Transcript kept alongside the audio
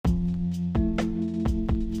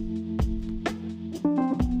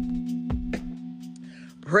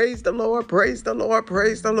Praise the Lord, praise the Lord,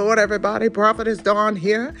 praise the Lord, everybody. Prophetess Dawn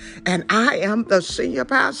here, and I am the senior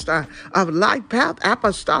pastor of Life Path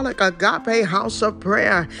Apostolic Agape House of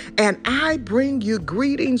Prayer, and I bring you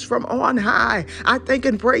greetings from on high. I thank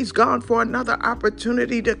and praise God for another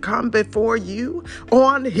opportunity to come before you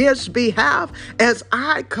on His behalf as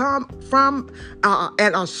I come from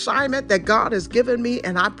an assignment that God has given me,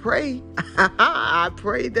 and I pray, I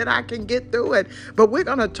pray that I can get through it. But we're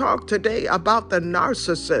going to talk today about the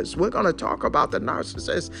narcissist. We're going to talk about the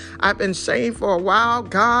narcissist. I've been saying for a while,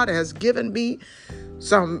 God has given me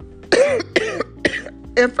some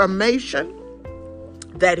information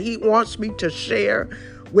that He wants me to share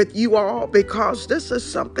with you all, because this is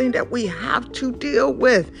something that we have to deal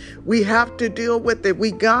with. We have to deal with it.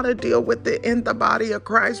 We got to deal with it in the body of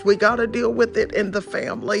Christ. We got to deal with it in the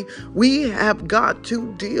family. We have got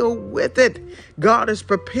to deal with it. God is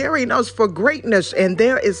preparing us for greatness, and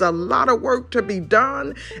there is a lot of work to be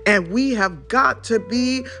done, and we have got to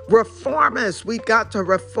be reformists. We've got to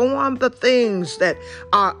reform the things that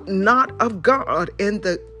are not of God in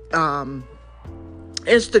the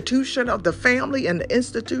institution of the family and the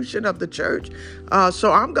institution of the church.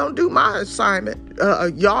 So I'm going to do my assignment.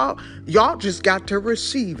 Y'all just got to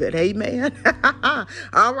receive it. Amen.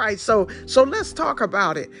 All right. So let's talk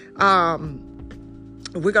about it.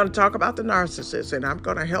 We're going to talk about the narcissist, and I'm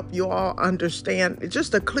going to help you all understand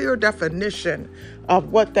just a clear definition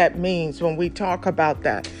of what that means when we talk about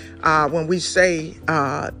that. When we say,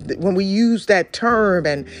 when we use that term,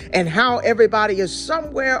 and how everybody is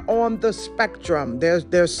somewhere on the spectrum.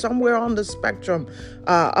 There's somewhere on the spectrum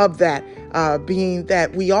of that, being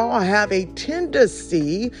that we all have a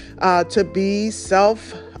tendency to be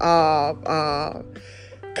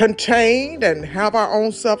contained and have our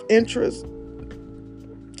own self-interest.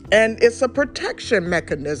 And it's a protection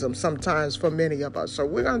mechanism sometimes for many of us. So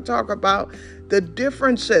we're going to talk about the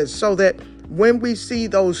differences so that when we see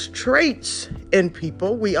those traits in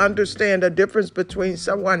people, we understand the difference between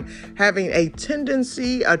someone having a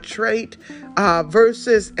tendency, a trait,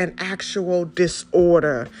 versus an actual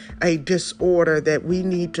disorder, a disorder that we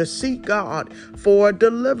need to seek God for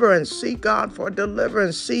deliverance, seek God for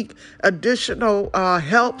deliverance, seek additional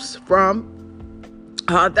helps from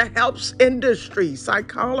the helps industry,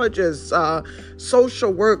 psychologists,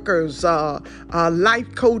 social workers,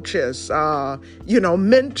 life coaches,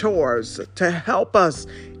 mentors to help us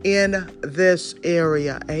in this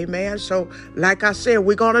area. Amen. So like I said,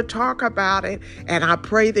 we're going to talk about it, and I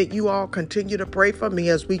pray that you all continue to pray for me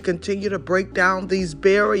as we continue to break down these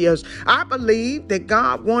barriers. I believe that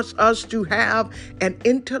God wants us to have an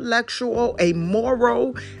intellectual, a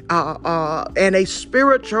moral, and a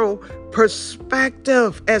spiritual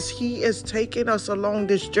perspective as He is taking us along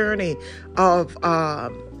this journey of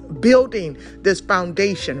building this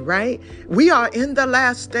foundation, right? We are in the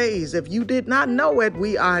last days. If you did not know it,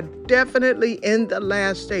 we are definitely in the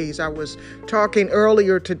last days. I was talking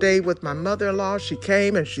earlier today with my mother-in-law. She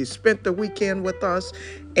came and she spent the weekend with us,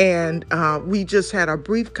 and we just had a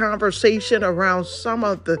brief conversation around some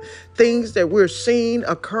of the things that we're seeing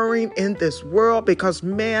occurring in this world, because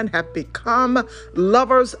men have become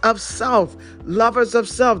lovers of self. Lovers of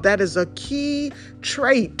self. That is a key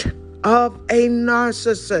trait of a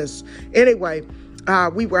narcissist. Anyway,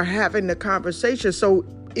 we were having the conversation. So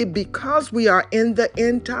because we are in the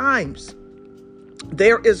end times,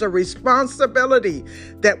 there is a responsibility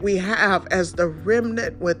that we have as the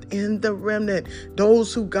remnant within the remnant,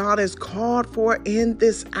 those who God has called for in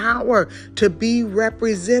this hour to be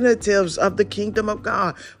representatives of the kingdom of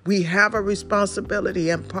God. We have a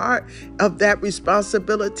responsibility, and part of that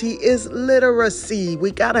responsibility is literacy.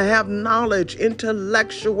 We got to have knowledge,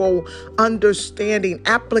 intellectual understanding,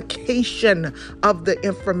 application of the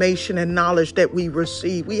information and knowledge that we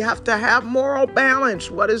receive. We have to have moral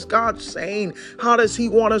balance. What is God saying? How does He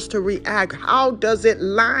want us to react? How does it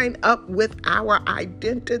line up with our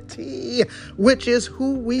identity, which is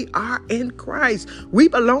who we are in Christ? We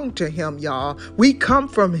belong to Him, y'all. We come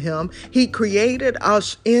from Him. He created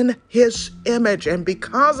us in His image, and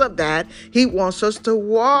because of that, He wants us to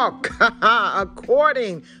walk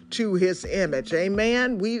according to His image.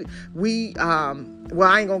 Amen. Well,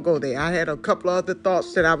 I ain't gonna go there. I had a couple of other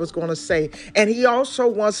thoughts that I was gonna say. And He also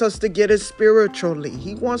wants us to get it spiritually.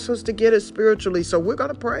 He wants us to get it spiritually. So we're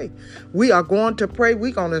gonna pray. We are going to pray.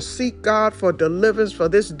 We're gonna seek God for deliverance for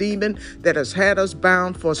this demon that has had us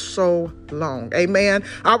bound for so long. Amen.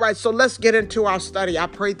 All right, so let's get into our study. I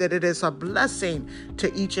pray that it is a blessing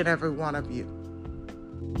to each and every one of you.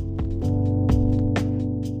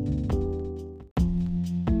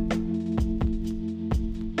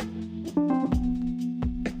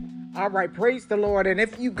 All right, praise the Lord. And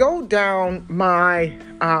if you go down my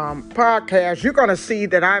podcast, you're going to see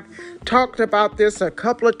that I've talked about this a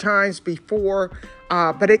couple of times before,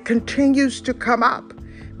 but it continues to come up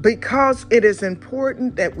because it is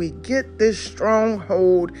important that we get this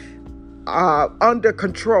stronghold under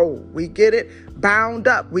control. We get it bound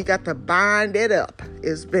up. We got to bind it up.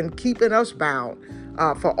 It's been keeping us bound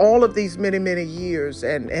for all of these many, many years.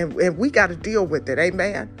 And we got to deal with it.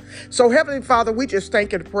 Amen. So Heavenly Father, we just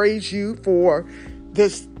thank and praise you for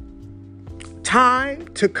this time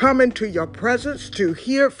to come into your presence, to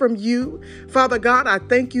hear from you. Father God, I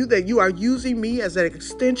thank you that you are using me as an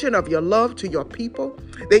extension of your love to your people,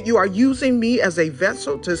 that you are using me as a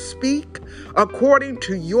vessel to speak according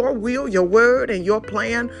to your will, your word, and your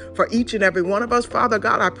plan for each and every one of us. Father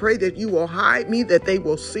God, I pray that you will hide me, that they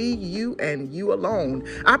will see you and you alone.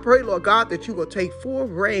 I pray, Lord God, that you will take full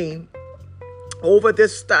reign over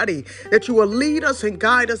this study, that you will lead us and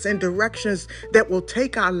guide us in directions that will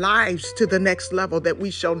take our lives to the next level, that we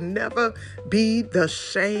shall never be the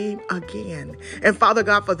same again. And Father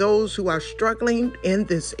God, for those who are struggling in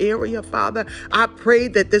this area, Father, I pray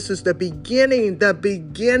that this is the beginning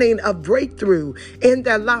of breakthrough in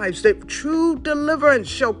their lives, that true deliverance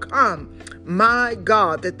shall come. My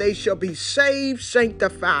God, that they shall be saved,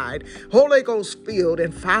 sanctified, Holy Ghost filled,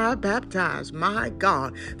 and fire baptized. My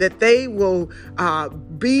God, that they will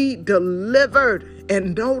be delivered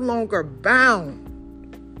and no longer bound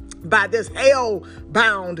by this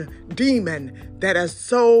hell-bound demon that has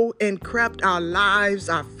so encrept our lives,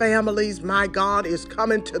 our families. My God, is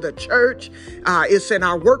coming to the church. It's in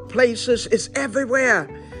our workplaces. It's everywhere.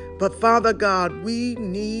 But Father God, we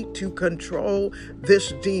need to control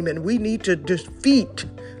this demon. We need to defeat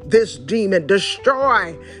this demon,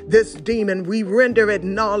 destroy this demon. We render it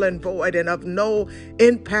null and void and of no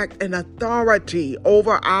impact and authority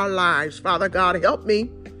over our lives. Father God, help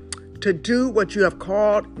me to do what you have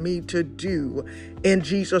called me to do. In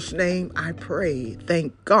Jesus' name I pray.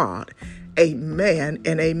 Thank God. Amen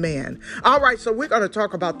and amen. All right, so we're going to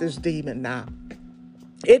talk about this demon now.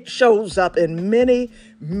 It shows up in many,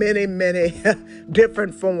 many, many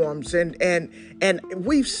different forms. And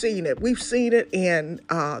we've seen it. We've seen it in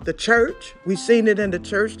the church. We've seen it in the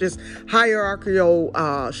church, this hierarchical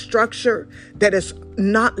structure that is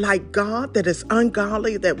not like God, that is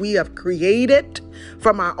ungodly, that we have created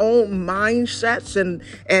from our own mindsets. And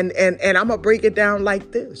I'm going to break it down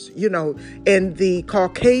like this. You know, in the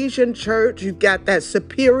Caucasian church, you got that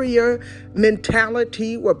superior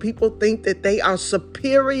mentality where people think that they are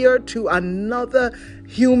superior to another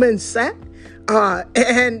human set.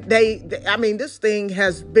 And this thing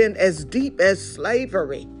has been as deep as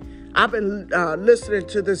slavery. I've been listening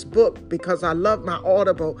to this book because I love my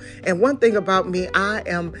Audible. And one thing about me,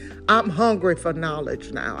 I'm hungry for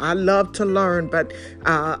knowledge now. I love to learn, but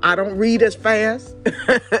I don't read as fast.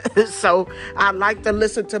 So I like to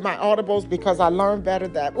listen to my Audibles because I learn better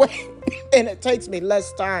that way. And it takes me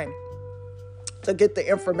less time to get the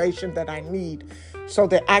information that I need so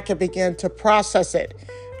that I can begin to process it.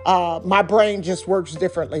 My brain just works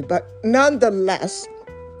differently. But nonetheless,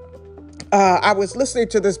 I was listening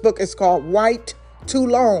to this book. It's called White Too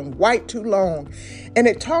Long. And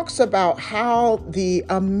it talks about how the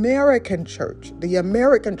American church,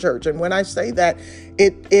 and when I say that,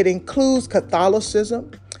 it includes Catholicism,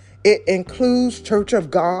 it includes Church of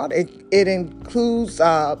God, it includes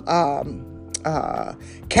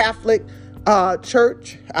Catholic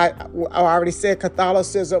church. I already said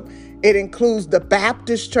Catholicism. It includes the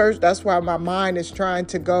Baptist church. That's why my mind is trying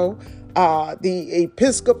to go. The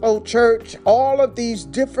Episcopal church. All of these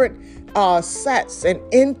different sets and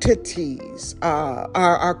entities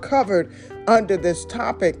are covered under this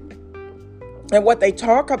topic. And what they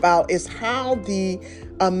talk about is how the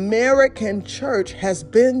American church has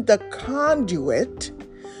been the conduit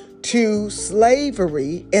to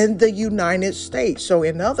slavery in the United States. So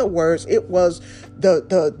in other words, it was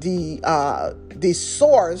the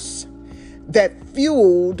source that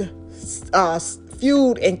fueled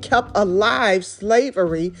and kept alive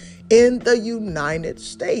slavery in the United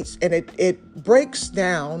States. And it breaks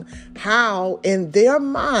down how in their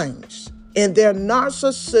minds, in their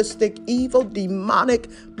narcissistic, evil, demonic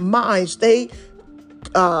minds, they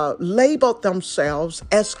labeled themselves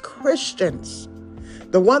as Christians.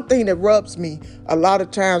 The one thing that rubs me a lot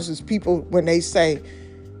of times is people, when they say,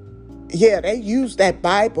 yeah, they use that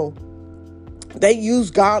Bible, they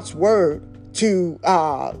use God's word to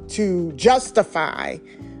justify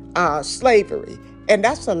slavery. And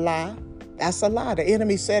that's a lie. That's a lie. The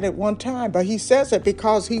enemy said it one time, but he says it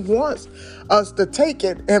because he wants us to take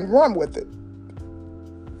it and run with it.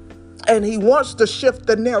 And he wants to shift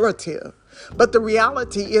the narrative. But the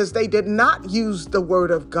reality is they did not use the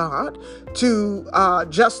word of God to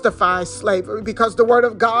justify slavery, because the word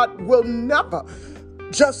of God will never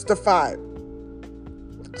justify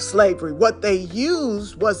slavery. What they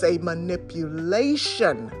used was a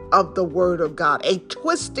manipulation of the word of God, a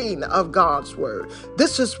twisting of God's word.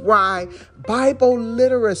 This is why Bible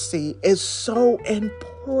literacy is so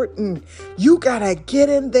important. You got to get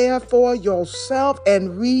in there for yourself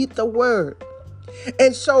and read the word.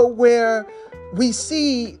 And so where we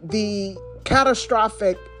see the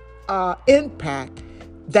catastrophic impact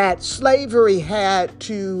that slavery had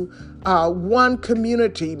to one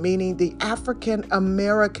community, meaning the African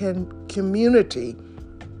American community,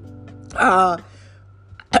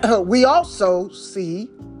 we also see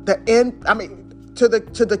to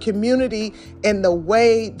the community in the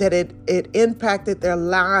way that it impacted their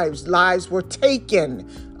lives. Lives were taken,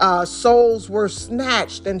 souls were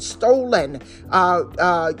snatched and stolen.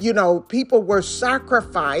 People were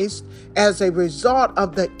sacrificed as a result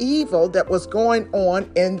of the evil that was going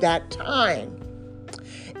on in that time.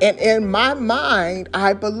 And in my mind,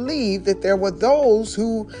 I believe that there were those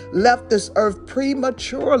who left this earth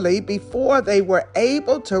prematurely before they were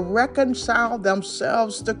able to reconcile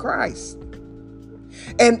themselves to Christ.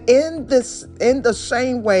 And in the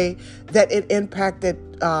same way that it impacted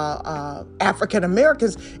African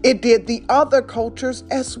Americans, it did the other cultures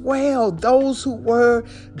as well. Those who were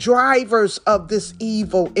drivers of this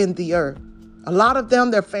evil in the earth. A lot of them,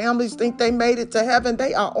 their families think they made it to heaven.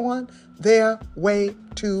 They are on their way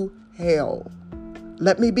to hell.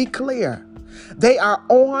 Let me be clear. They are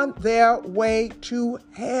on their way to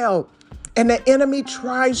hell. And the enemy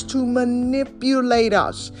tries to manipulate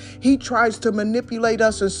us. He tries to manipulate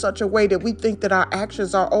us in such a way that we think that our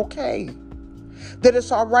actions are okay, that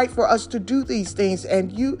it's all right for us to do these things.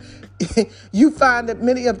 And you find that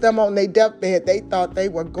many of them on their deathbed, they thought they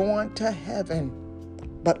were going to heaven.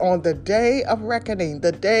 But on the day of reckoning,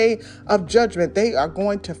 the day of judgment, they are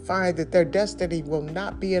going to find that their destiny will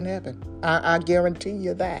not be in heaven. I guarantee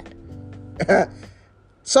you that.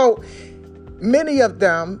 So many of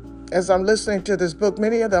them, as I'm listening to this book,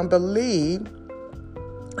 many of them believe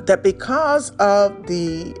that because of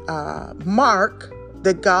the mark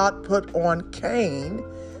that God put on Cain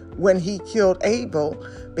when he killed Abel,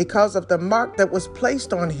 because of the mark that was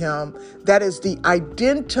placed on him, that is the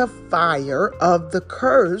identifier of the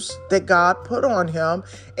curse that God put on him.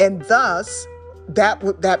 And thus,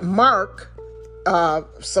 that mark,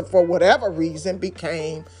 so for whatever reason,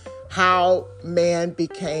 became how man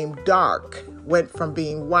became dark, went from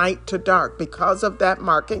being white to dark because of that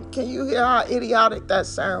mark. Can you hear how idiotic that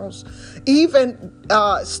sounds? Even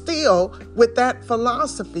still, with that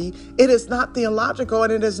philosophy, it is not theological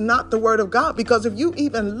and it is not the word of God. Because if you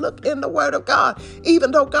even look in the word of God,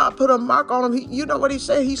 even though God put a mark on him, you know what he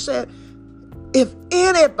said? He said, if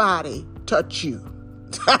anybody touch you,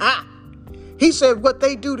 he said, what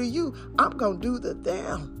they do to you, I'm going to do to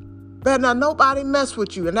them. Better not nobody mess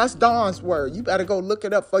with you. And that's Dawn's word. You better go look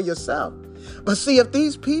it up for yourself. But see, if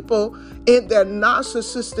these people in their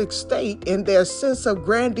narcissistic state, in their sense of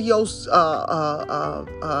grandiose, what's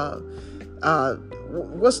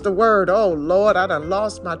the word? Oh, Lord, I done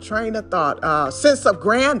lost my train of thought. Sense of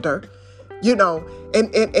grandeur, in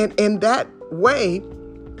that way,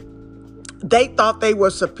 they thought they were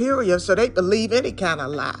superior, so they believe any kind of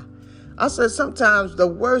lie. I said sometimes the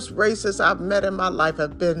worst racists I've met in my life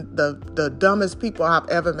have been the dumbest people I've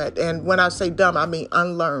ever met. And when I say dumb, I mean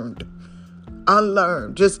unlearned,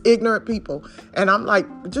 just ignorant people. And I'm like,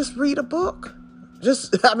 just read a book.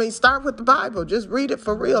 Start with the Bible. Just read it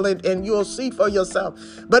for real and you'll see for yourself.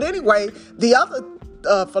 But anyway, the other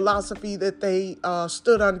philosophy that they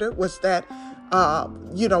stood under was that, the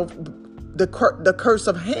curse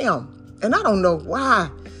of Ham. And I don't know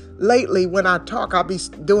why. Lately, when I talk, I'll be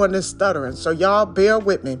doing this stuttering. So y'all bear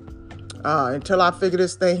with me until I figure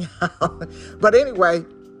this thing out. But anyway,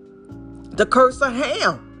 the curse of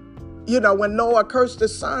Ham. When Noah cursed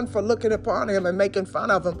his son for looking upon him and making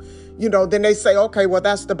fun of him, then they say, okay, well,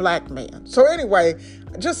 that's the black man. So anyway,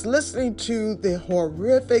 just listening to the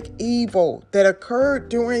horrific evil that occurred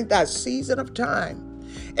during that season of time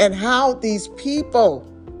and how these people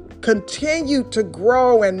continue to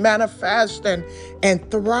grow and manifest and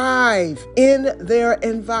thrive in their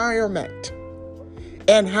environment.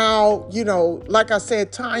 And how, like I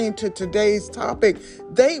said, tying to today's topic,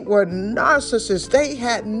 they were narcissists. They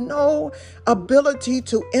had no ability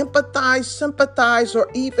to empathize, sympathize, or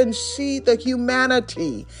even see the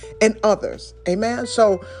humanity in others. Amen.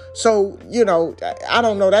 So, I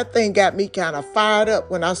don't know, that thing got me kind of fired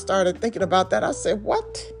up when I started thinking about that. I said,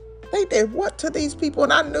 what? They did what to these people?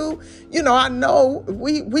 And I knew, I know,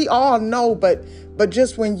 we all know, but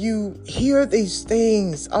just when you hear these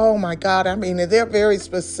things, oh my God, I mean, they're very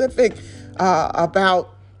specific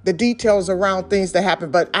about the details around things that happen,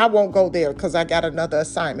 but I won't go there because I got another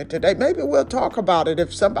assignment today. Maybe we'll talk about it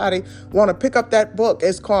if somebody want to pick up that book.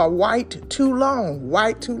 It's called White Too Long,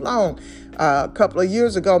 White Too Long. A couple of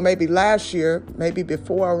years ago, maybe last year, maybe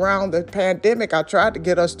before around the pandemic, I tried to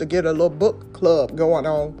get us to get a little book club going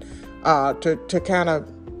on to kind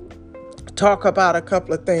of talk about a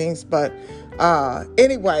couple of things. But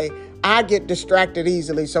anyway, I get distracted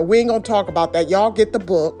easily, so we ain't going to talk about that. Y'all get the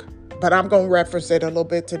book. But I'm going to reference it a little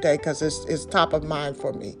bit today because it's top of mind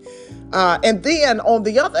for me. And then on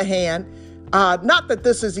the other hand, not that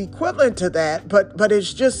this is equivalent to that, but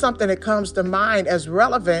it's just something that comes to mind as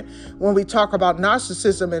relevant when we talk about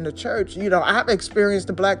narcissism in the church. I've experienced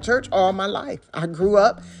the Black church all my life. I grew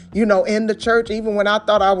up, in the church, even when I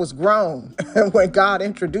thought I was grown. When God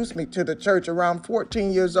introduced me to the church around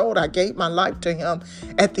 14 years old, I gave my life to him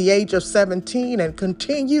at the age of 17 and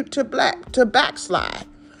continued to backslide.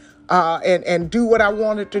 And do what I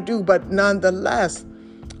wanted to do. But nonetheless,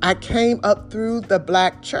 I came up through the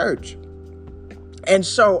Black church. And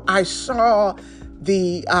so I saw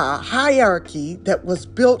the hierarchy that was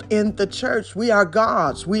built in the church. We are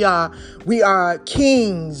gods. We are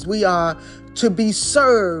kings. We are to be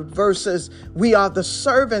served versus we are the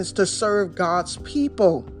servants to serve God's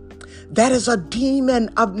people. That is a demon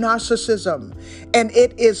of narcissism, and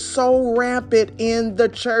it is so rampant in the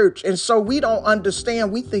church. And so we don't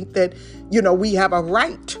understand. We think that, we have a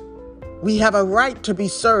right. We have a right to be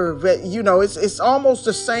served. It's almost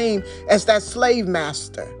the same as that slave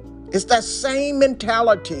master. It's that same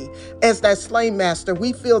mentality as that slave master.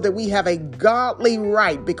 We feel that we have a godly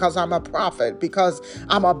right because I'm a prophet, because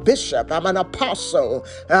I'm a bishop, I'm an apostle,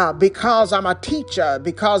 because I'm a teacher,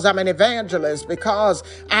 because I'm an evangelist, because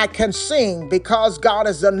I can sing, because God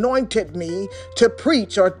has anointed me to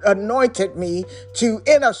preach or anointed me to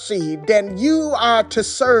intercede. Then you are to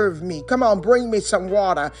serve me. Come on, bring me some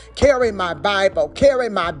water, carry my Bible, carry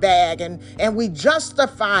my bag, and we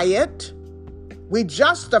justify it. We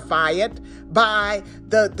justify it by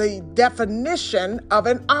the definition of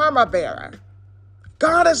an armor bearer.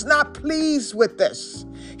 God is not pleased with this.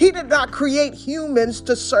 He did not create humans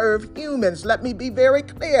to serve humans. Let me be very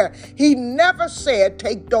clear. He never said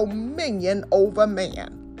take dominion over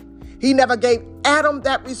man. He never gave Adam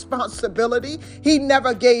that responsibility. He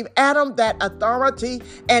never gave Adam that authority.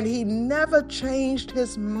 And he never changed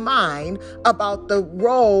his mind about the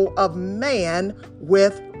role of man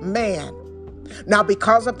with man. Now,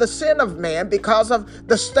 because of the sin of man, because of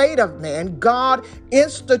the state of man, God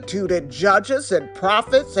instituted judges and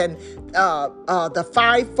prophets and the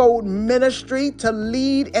fivefold ministry to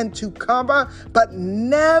lead and to cover, but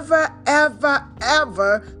never, ever,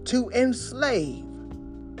 ever to enslave.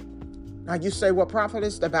 Now you say, well,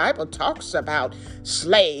 prophetess, the Bible talks about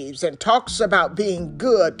slaves and talks about being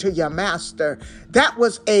good to your master. That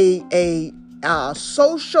was a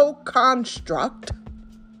social construct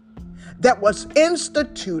that was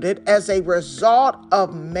instituted as a result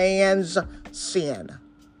of man's sin.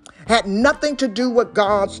 Had nothing to do with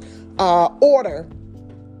God's order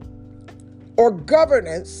or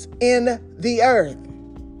governance in the earth.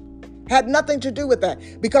 Had nothing to do with that.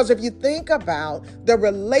 Because if you think about the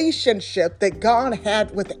relationship that God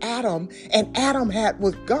had with Adam and Adam had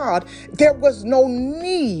with God, there was no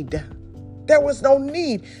need. There was no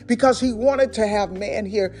need because he wanted to have man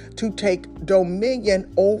here to take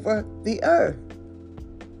dominion over the earth.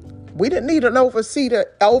 We didn't need an overseer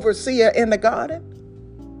in the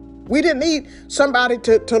garden. We didn't need somebody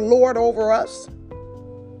to lord over us.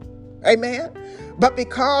 Amen. But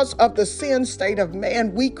because of the sin state of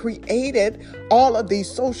man, we created all of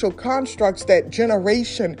these social constructs that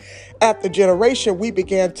generation after generation we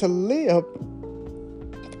began to live.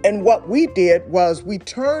 And what we did was we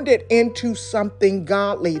turned it into something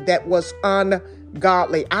godly that was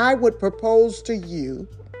ungodly. I would propose to you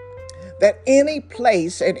that any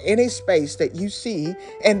place and any space that you see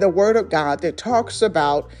in the Word of God that talks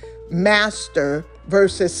about master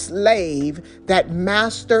versus slave, that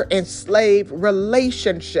master and slave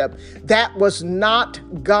relationship, that was not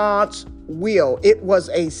God's will. It was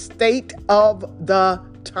a state of the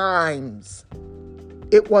times.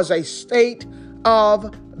 It was a state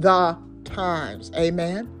of the times.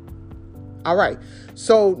 Amen. All right.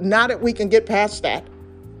 So now that we can get past that.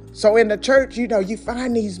 So in the church, you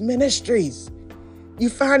find these ministries. You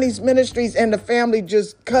find these ministries and the family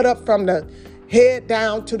just cut up from the head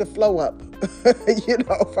down to the flow up.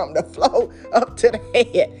 From the flow up to the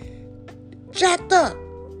head. Jacked up.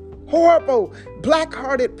 Horrible,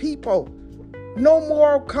 black-hearted people. No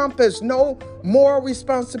moral compass, no moral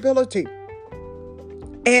responsibility.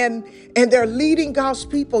 And they're leading God's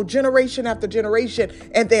people generation after generation,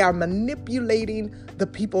 and they are manipulating the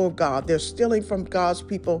people of God. They're stealing from God's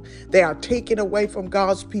people. They are taking away from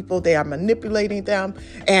God's people. They are manipulating them,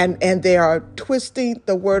 and they are twisting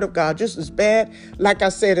the word of God just as bad, like I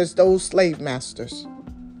said, as those slave masters.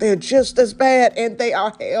 They're just as bad, and they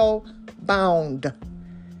are hell bound.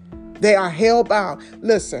 They are hell bound.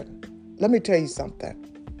 Listen, let me tell you something.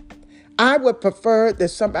 I would prefer that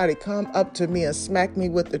somebody come up to me and smack me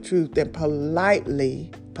with the truth than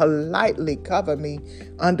politely cover me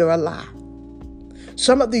under a lie.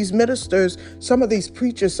 Some of these ministers, some of these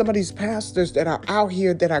preachers, some of these pastors that are out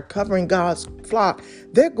here that are covering God's flock,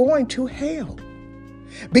 they're going to hell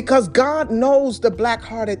because God knows the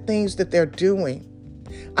black-hearted things that they're doing.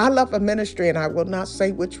 I love a ministry, and I will not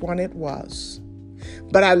say which one it was,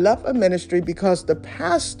 but I love a ministry because the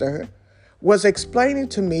pastor was explaining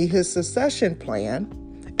to me his succession plan.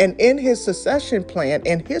 And in his succession plan,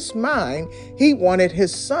 in his mind, he wanted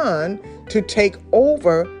his son to take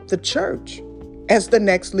over the church as the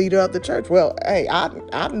next leader of the church. Well, hey,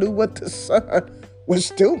 I knew what the son was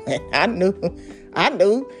doing. I knew,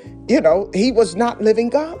 he was not living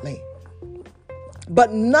godly.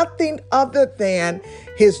 But nothing other than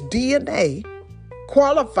his DNA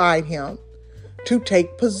qualified him to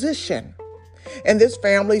take position. And this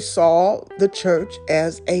family saw the church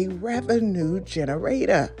as a revenue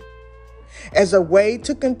generator, as a way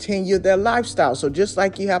to continue their lifestyle. So just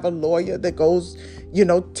like you have a lawyer that goes,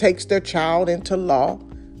 takes their child into law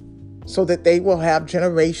so that they will have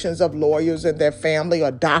generations of lawyers in their family,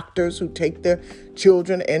 or doctors who take their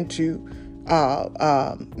children into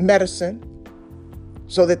medicine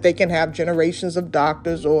so that they can have generations of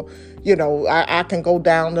doctors, or, I can go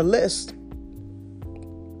down the list.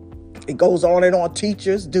 It goes on and on.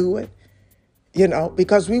 Teachers do it,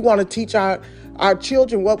 because we want to teach our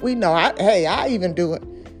children what we know. I even do it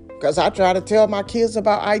because I try to tell my kids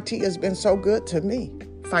about IT. Has been so good to me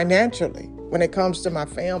financially when it comes to my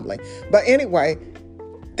family. But anyway,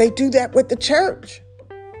 they do that with the church,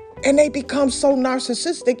 and they become so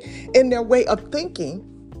narcissistic in their way of thinking.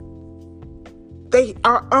 They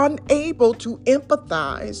are unable to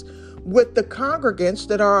empathize with the congregants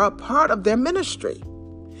that are a part of their ministry.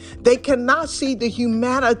 They cannot see the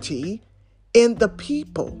humanity in the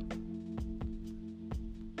people.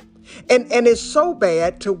 And it's so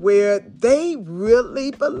bad to where they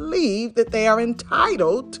really believe that they are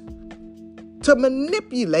entitled to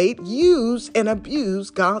manipulate, use, and abuse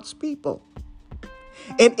God's people.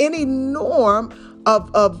 And any norm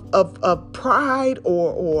of pride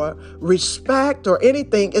or respect or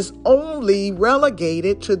anything is only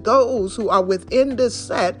relegated to those who are within this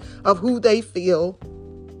set of who they feel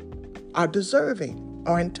are deserving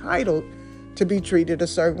or entitled to be treated a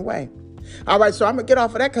certain way. All right, so I'm going to get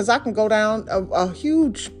off of that because I can go down a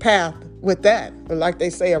huge path with that, or like they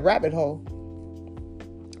say, a rabbit hole.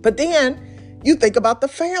 But then you think about the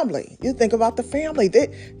family. That,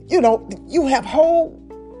 you have whole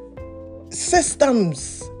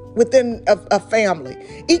systems within a family,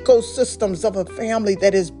 ecosystems of a family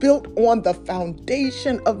that is built on the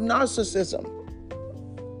foundation of narcissism.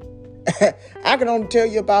 I can only tell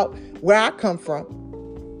you about where I come from.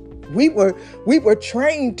 We were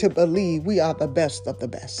trained to believe we are the best of the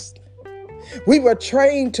best. We were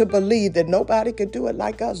trained to believe that nobody could do it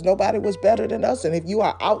like us. Nobody was better than us. And if you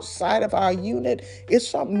are outside of our unit, it's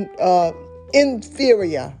something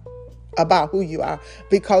inferior about who you are,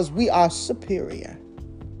 because we are superior.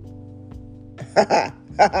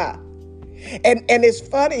 And it's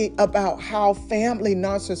funny about how family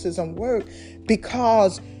narcissism works,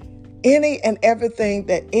 because any and everything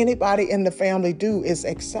that anybody in the family do is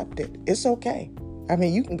accepted. It's okay. I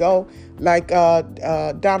mean, you can go like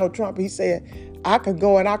Donald Trump. He said, I could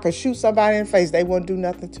go and I could shoot somebody in the face. They wouldn't do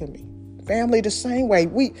nothing to me. Family the same way.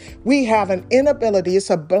 We have an inability. It's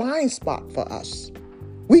a blind spot for us.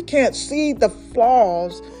 We can't see the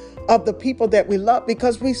flaws of the people that we love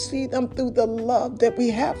because we see them through the love that we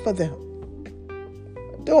have for them.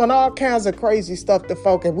 Doing all kinds of crazy stuff to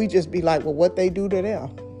folk, and we just be like, well, what they do to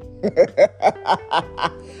them?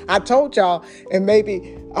 I told y'all, and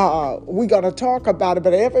maybe we're going to talk about it,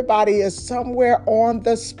 but everybody is somewhere on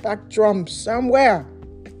the spectrum, somewhere,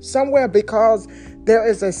 because there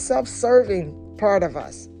is a self-serving part of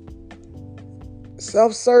us.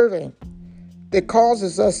 Self-serving that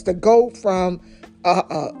causes us to go from,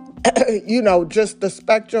 just the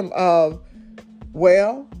spectrum of,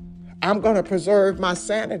 well, I'm going to preserve my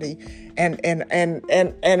sanity.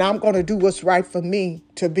 and I'm going to do what's right for me,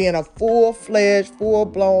 to being a full-fledged,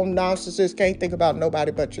 full-blown narcissist. Can't think about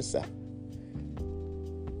nobody but yourself.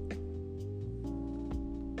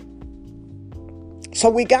 So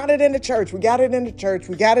we got it in the church. We got it in the church.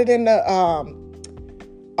 We got it in the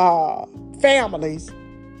families.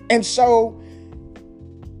 And so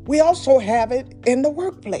we also have it in the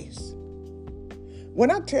workplace. When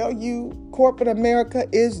I tell you corporate America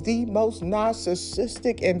is the most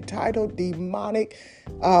narcissistic, entitled, demonic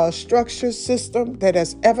structure system that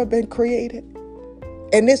has ever been created.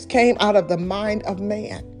 And this came out of the mind of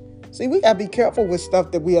man. See, we got to be careful with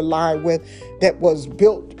stuff that we align with that was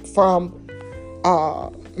built from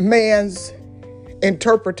man's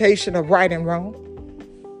interpretation of right and wrong.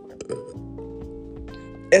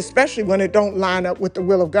 Especially when it don't line up with the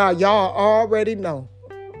will of God. Y'all already know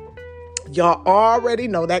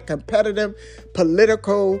that competitive,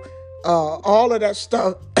 political, all of that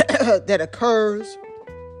stuff that occurs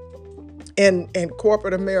in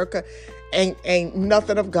corporate America ain't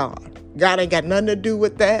nothing of God. God ain't got nothing to do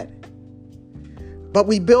with that. But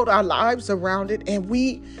we build our lives around it, and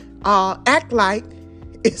we act like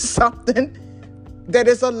it's something that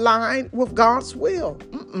is aligned with God's will.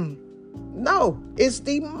 No, it's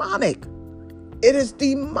demonic. It is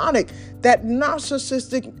demonic. That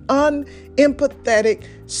narcissistic, unempathetic,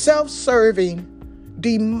 self-serving,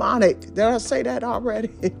 demonic. Did I say that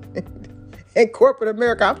already? In corporate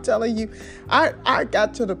America, I'm telling you, I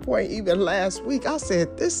got to the point even last week, I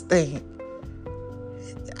said, this thing,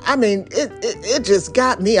 I mean, it just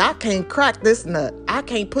got me. I can't crack this nut. I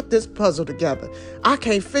can't put this puzzle together. I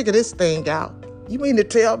can't figure this thing out. You mean to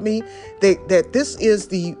tell me that this is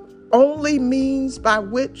the only means by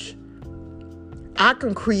which I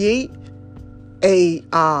can create a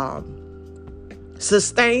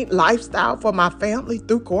sustained lifestyle for my family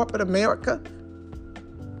through corporate America?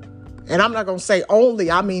 And I'm not going to say only,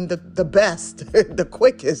 I mean the best, the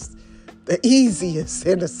quickest, the easiest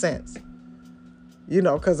in a sense. You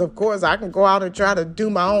know, because of course I can go out and try to do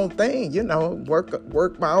my own thing, you know,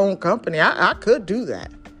 work my own company. I could do that.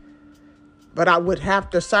 But I would have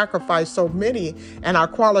to sacrifice so many, and our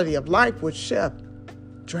quality of life would shift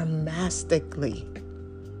dramatically.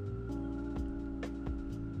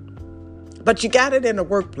 But you got it in the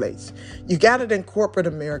workplace. You got it in corporate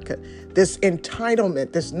America. This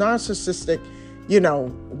entitlement, this narcissistic, you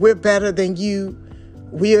know, we're better than you.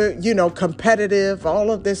 We're, you know, competitive,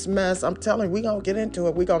 all of this mess. I'm telling you, we're going to get into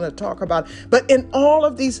it. We're going to talk about it. But in all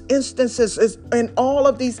of these instances,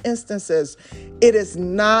 it is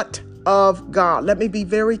not of God. Let me be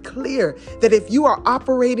very clear that if you are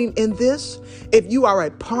operating in this, if you are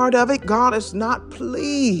a part of it, God is not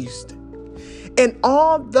pleased. And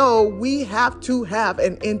although we have to have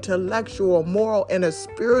an intellectual, moral, and a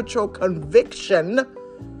spiritual conviction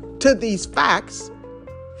to these facts,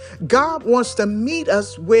 God wants to meet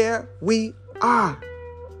us where we are.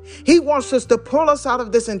 He wants us to pull us out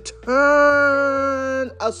of this and turn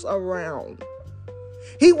us around.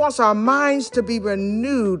 He wants our minds to be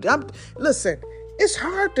renewed. Listen, it's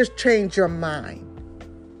hard to change your mind.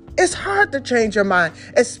 It's hard to change your mind,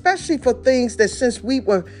 especially for things that since we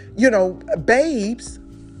were, you know, babes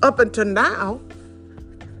up until now,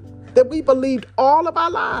 that we believed all of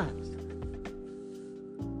our lives.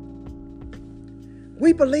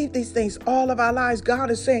 We believe these things all of our lives. God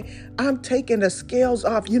is saying, I'm taking the scales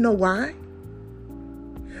off. You know why?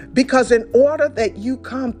 Because in order that you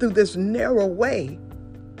come through this narrow way,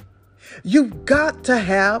 you've got to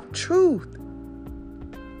have truth.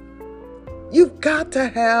 You've got to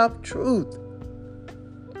have truth.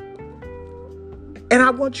 And I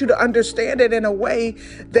want you to understand it in a way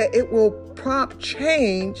that it will prompt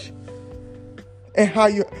change in how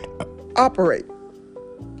you operate.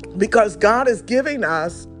 Because God is giving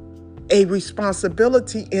us a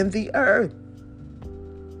responsibility in the earth.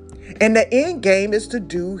 And the end game is to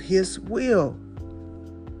do his will.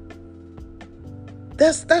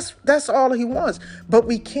 That's all he wants. But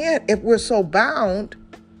we can't if we're so bound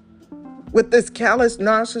with this callous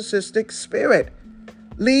narcissistic spirit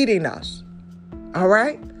leading us. All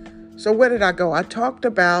right? So where did I go? I talked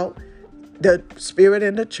about the spirit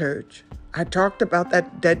in the church. I talked about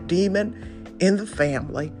that demon in the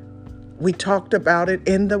family. We talked about it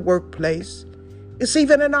in the workplace. It's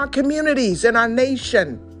even in our communities, in our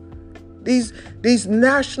nation. These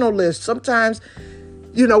nationalists, sometimes,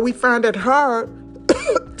 you know, we find it hard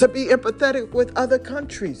to be empathetic with other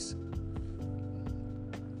countries.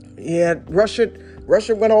 Yeah, Russia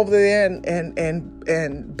went over there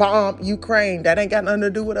and bombed Ukraine. That ain't got nothing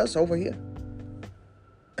to do with us over here.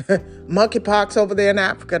 Monkeypox over there in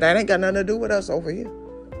Africa. That ain't got nothing to do with us over here.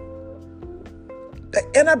 The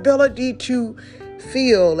inability to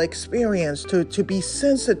feel, experience, to be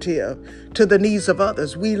sensitive to the needs of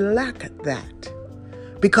others. We lack that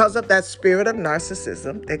because of that spirit of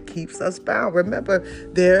narcissism that keeps us bound. Remember,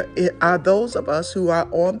 there are those of us who are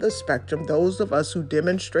on the spectrum, those of us who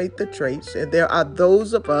demonstrate the traits, and there are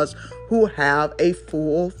those of us who have a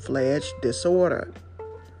full-fledged disorder.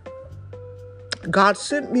 God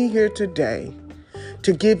sent me here today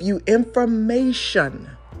to give you information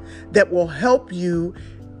that will help you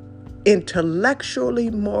intellectually,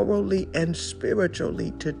 morally, and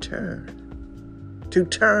spiritually to turn.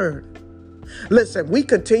 Listen, we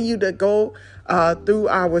continue to go through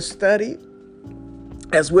our study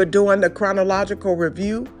as we're doing the chronological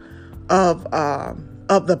review of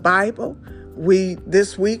the Bible.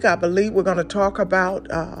 This week, I believe we're going to talk about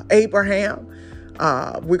Abraham.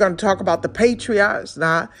 We're going to talk about the patriarchs.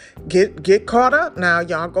 Now, get caught up now.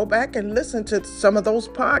 Y'all go back and listen to some of those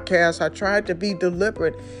podcasts. I tried to be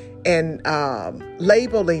deliberate in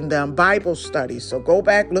labeling them Bible studies. So go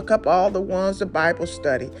back, look up all the ones of Bible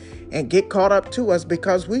study and get caught up to us,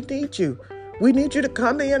 because we need you. We need you to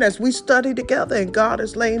come in as we study together, and God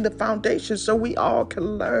is laying the foundation so we all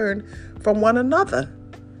can learn from one another.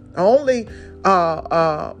 The only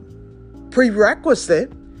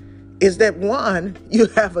prerequisite is that, one, you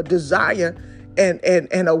have a desire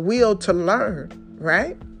and a will to learn,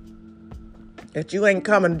 right? That you ain't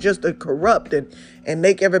coming just to corrupt and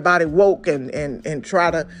make everybody woke and try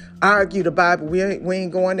to argue the Bible. We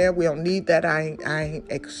ain't going there. We don't need that. I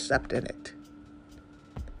ain't accepting it.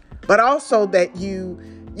 But also that you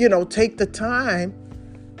take the time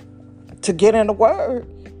to get in the Word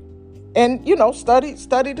and,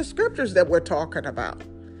 study the scriptures that we're talking about.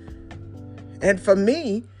 And for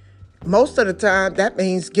me, most of the time, that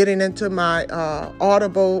means getting into my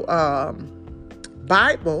Audible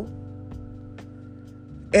Bible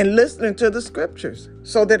and listening to the scriptures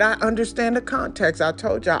so that I understand the context. I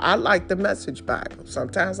told y'all I like the Message Bible.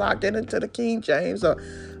 Sometimes I'll get into the King James or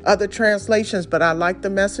other translations, but I like the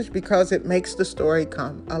Message because it makes the story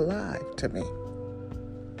come alive to me.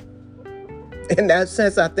 In that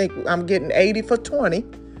sense, I think I'm getting 80 for 20.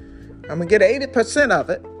 I'm going to get 80% of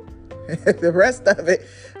it. The rest of it,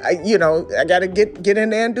 I got to get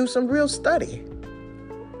in there and do some real study.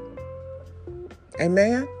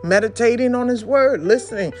 Amen. Meditating on his word,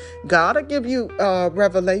 listening. God will give you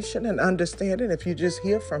revelation and understanding if you just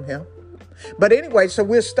hear from him. But anyway, so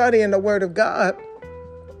we're studying the word of God.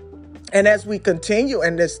 And as we continue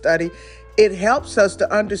in this study, it helps us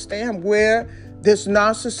to understand where this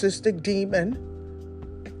narcissistic demon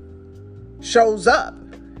shows up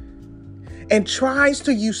and tries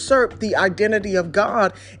to usurp the identity of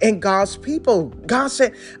God and God's people. God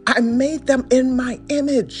said, I made them in my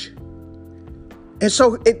image. And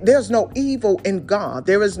so there's no evil in God.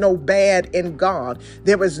 There is no bad in God.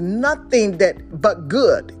 There is nothing but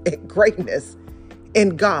good and greatness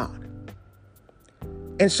in God.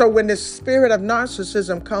 And so when the spirit of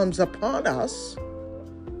narcissism comes upon us,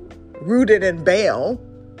 rooted in Baal,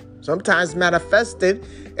 sometimes manifested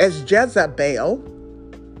as Jezebel,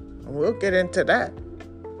 we'll get into that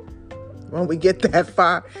when we get that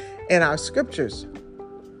far in our scriptures.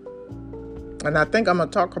 And I think I'm going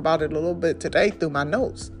to talk about it a little bit today through my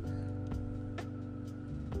notes.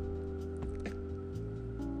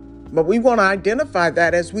 But we want to identify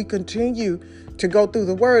that as we continue to go through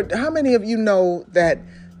the word. How many of you know that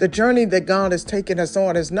the journey that God has taken us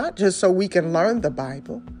on is not just so we can learn the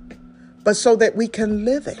Bible, but so that we can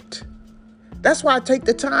live it? That's why I take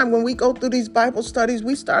the time when we go through these Bible studies.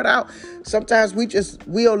 We start out, sometimes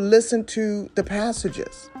we'll listen to the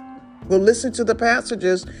passages. We'll listen to the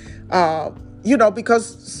passages,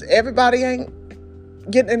 because everybody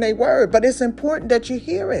ain't getting in their word. But it's important that you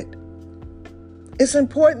hear it. It's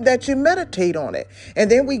important that you meditate on it.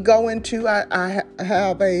 And then we go into, I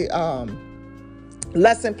have a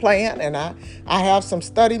lesson plan, and I have some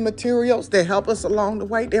study materials that help us along the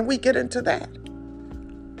way. Then we get into that.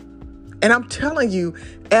 And I'm telling you,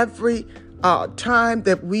 every time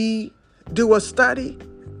that we do a study,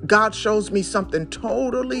 God shows me something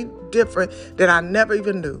totally different that I never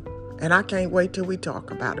even knew. And I can't wait till we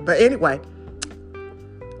talk about it. But anyway,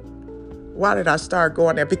 why did I start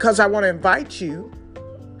going there? Because I want to invite you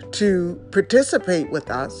to participate with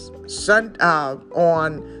us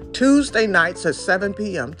on Tuesday nights at 7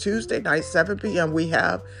 p.m. Tuesday night, 7 p.m. we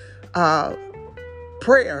have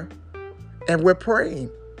prayer, and we're praying.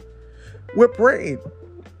 We're praying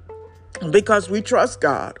because we trust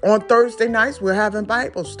God. On Thursday nights, we're having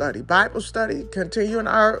Bible study, continuing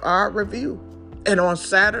our review. And on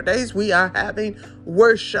Saturdays, we are having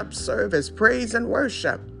worship service, praise and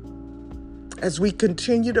worship. as we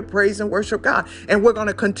continue to praise and worship God. And we're going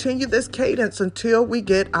to continue this cadence until we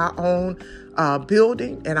get our own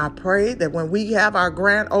building. And I pray that when we have our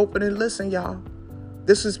grand opening, listen, y'all,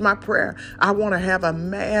 this is my prayer. I want to have a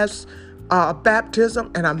mass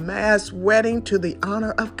baptism and a mass wedding to the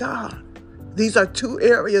honor of God. These are two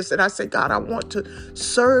areas that I say, God, I want to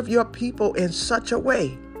serve your people in such a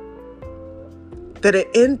way that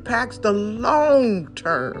it impacts the long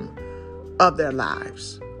term of their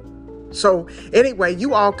lives. So anyway,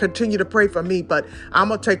 you all continue to pray for me, but I'm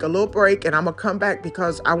going to take a little break and I'm going to come back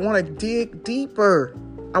because I want to dig deeper.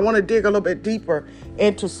 I want to dig a little bit deeper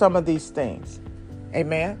into some of these things.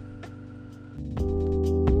 Amen.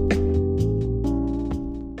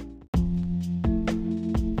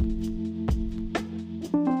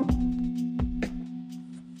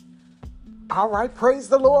 All right, praise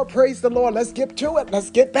the Lord, praise the Lord. Let's get to it. Let's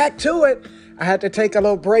get back to it. I had to take a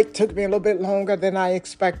little break. Took me a little bit longer than I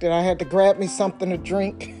expected. I had to grab me something to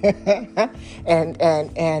drink. and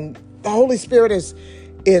the Holy Spirit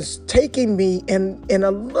is taking me in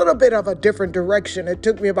a little bit of a different direction. It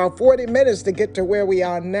took me about 40 minutes to get to where we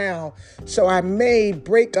are now. So I may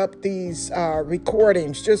break up these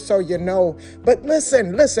recordings, just so you know. But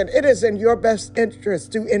listen, it is in your best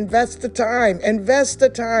interest to invest the time.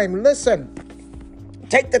 Listen,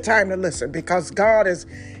 take the time to listen, because God is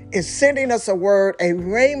sending us a word, a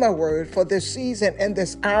rhema word for this season and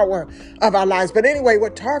this hour of our lives. But anyway, we're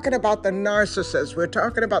talking about the narcissist.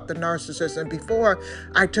 And before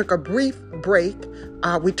I took a brief break,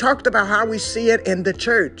 we talked about how we see it in the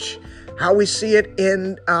church, how we see it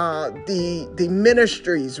in the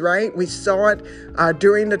ministries, right? We saw it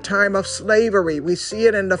during the time of slavery. We see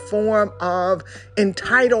it in the form of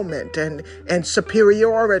entitlement and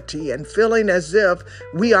superiority and feeling as if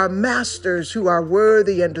we are masters who are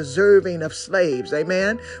worthy and deserving of slaves.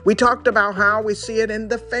 Amen. We talked about how we see it in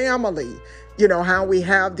the family. You know, how we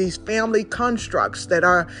have these family constructs that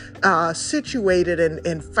are situated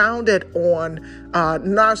and founded on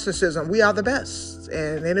narcissism. We are the best,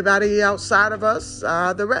 and anybody outside of us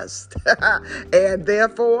are the rest. And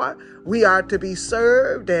therefore, we are to be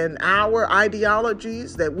served, and our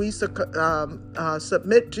ideologies that we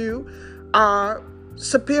submit to are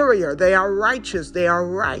superior. They are righteous. They are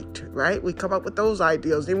right? We come up with those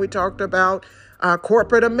ideals. Then we talked about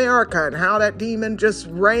corporate America and how that demon just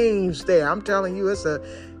reigns there. I'm telling you, it's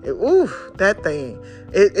that thing.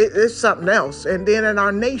 It's something else. And then in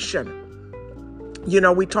our nation, you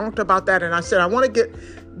know, we talked about that, and I said I want to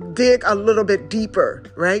dig a little bit deeper,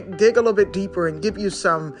 right? Dig a little bit deeper and give you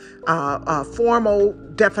some formal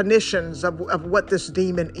definitions of what this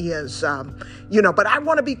demon is. But I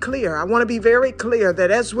want to be clear. I want to be very clear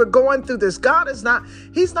that as we're going through this, God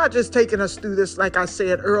He's not just taking us through this, like I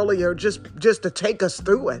said earlier, just to take us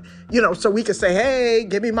through it, so we can say, hey,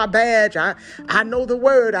 give me my badge. I know the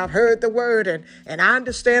word. I've heard the word and I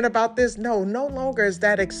understand about this. No longer is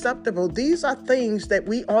that acceptable. These are things that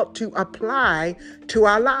we ought to apply to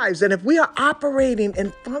our lives. And if we are operating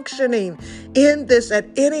and functioning in this at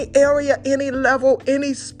any area, any level,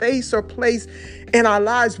 any space or place in our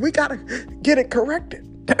lives, we got to get it corrected.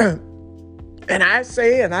 And I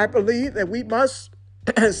say, and I believe that we must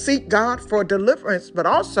seek God for deliverance, but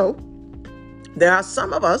also there are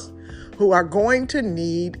some of us who are going to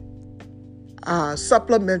need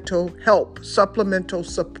supplemental help, supplemental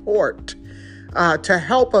support to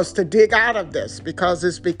help us to dig out of this, because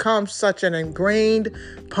it's become such an ingrained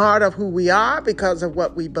part of who we are because of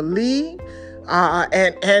what we believe.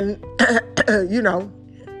 And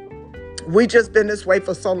we just been this way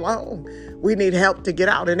for so long. We need help to get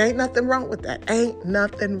out. And ain't nothing wrong with that.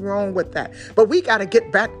 But we got to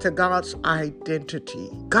get back to God's identity.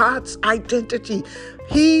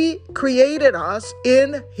 He created us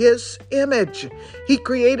in his image.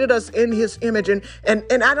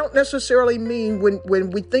 And I don't necessarily mean when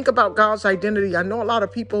we think about God's identity, I know a lot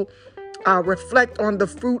of people reflect on the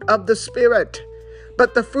fruit of the Spirit.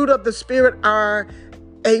 But the fruit of the Spirit are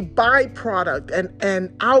a byproduct and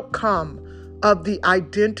an outcome of the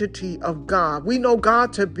identity of God. We know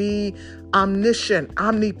God to be omniscient,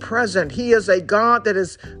 omnipresent. He is a God that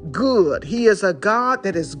is good. He is a God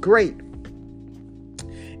that is great.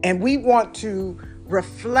 And we want to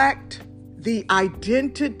reflect the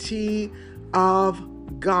identity of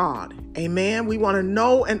God. Amen. We want to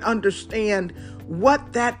know and understand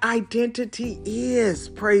what that identity is.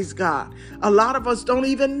 Praise God. A lot of us don't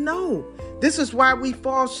even know. This is why we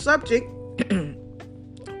fall subject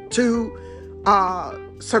to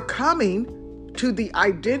succumbing to the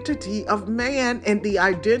identity of man and the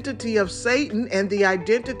identity of Satan and the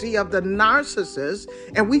identity of the narcissist.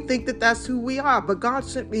 And we think that that's who we are. But God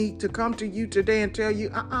sent me to come to you today and tell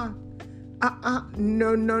you,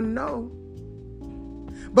 No, no, no.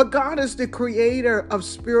 But God is the creator of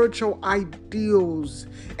spiritual ideals.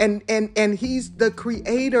 And he's the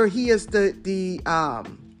creator. He is the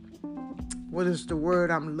what is the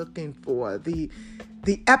word I'm looking for? The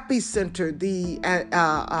epicenter,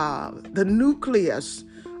 the nucleus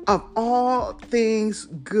of all things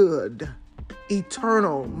good,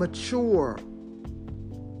 eternal, mature,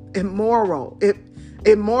 immortal,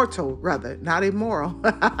 rather, not immoral.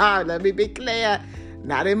 Let me be clear,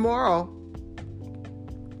 not immoral.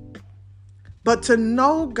 But to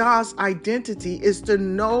know God's identity is to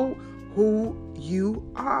know who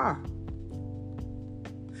you are.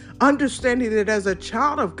 Understanding that as a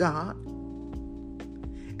child of God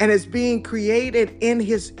and as being created in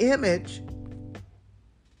his image,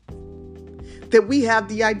 that we have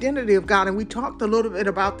the identity of God. And we talked a little bit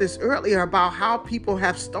about this earlier, about how people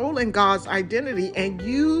have stolen God's identity and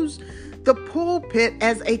used the pulpit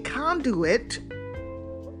as a conduit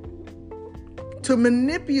to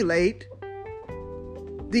manipulate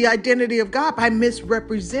the identity of God by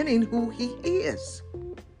misrepresenting who he is.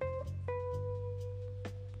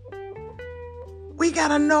 We got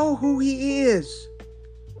to know who he is.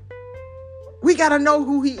 We got to know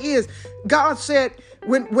who he is. God said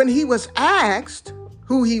when he was asked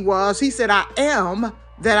who he was, he said, I am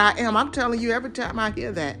that I am. I'm telling you, every time I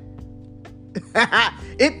hear that,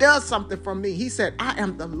 it does something for me. He said, I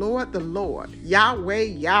am the Lord, Yahweh,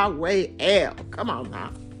 Yahweh, El. Come on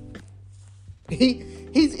now.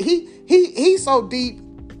 He's so deep,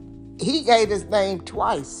 he gave his name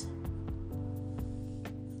twice.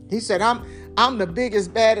 He said, I'm the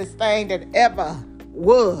biggest, baddest thing that ever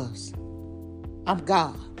was. I'm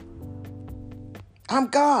God. I'm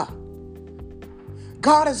God.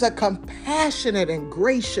 God is a compassionate and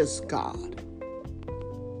gracious God.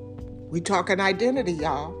 We talking identity,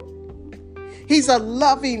 y'all. He's a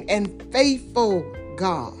loving and faithful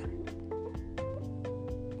God.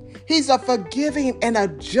 He's a forgiving and a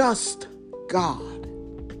just God.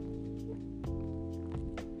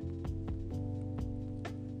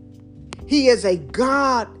 He is a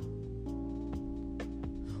God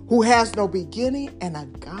who has no beginning and a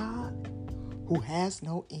God who has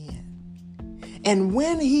no end. And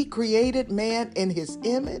when he created man in his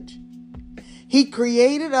image, he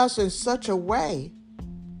created us in such a way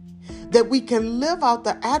that we can live out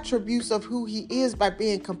the attributes of who he is by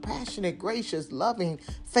being compassionate, gracious, loving,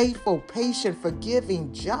 faithful, patient,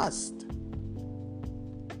 forgiving, just.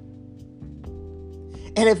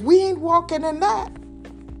 And if we ain't walking in that,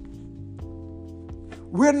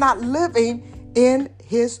 we're not living in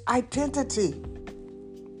his identity.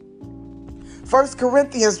 1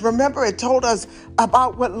 Corinthians, remember, it told us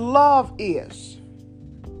about what love is.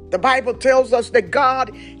 The Bible tells us that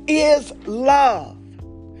God is love.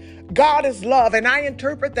 God is love. And I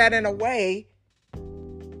interpret that in a way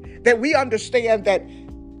that we understand that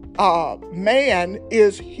man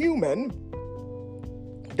is human.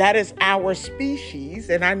 That is our species.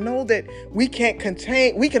 And I know that we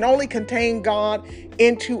can only contain God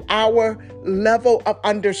into our level of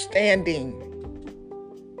understanding.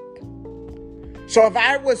 So if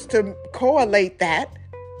I was to correlate that,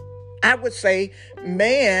 I would say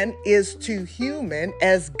man is to human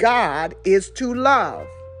as God is to love.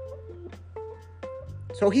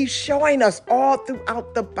 So he's showing us all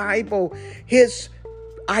throughout the Bible his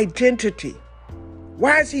identity.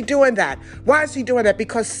 Why is he doing that? Why is he doing that?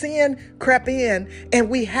 Because sin crept in and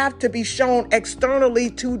we have to be shown externally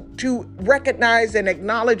to recognize and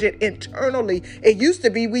acknowledge it internally. It used to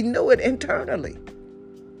be we knew it internally.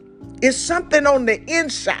 It's something on the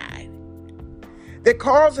inside that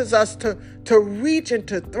causes us to reach and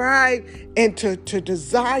to thrive and to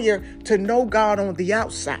desire to know God on the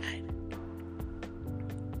outside.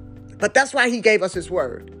 But that's why he gave us his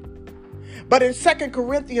word. But in 2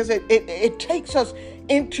 Corinthians, it takes us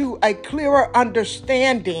into a clearer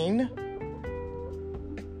understanding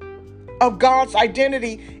of God's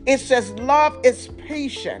identity. It says love is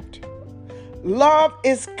patient. Love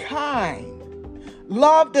is kind.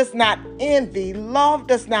 Love does not envy. Love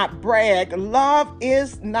does not brag. Love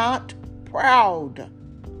is not proud.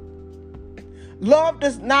 Love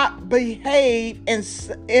does not behave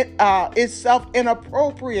itself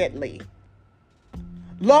inappropriately.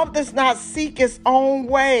 Love does not seek its own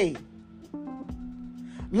way.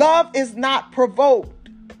 Love is not provoked.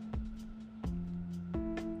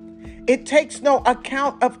 It takes no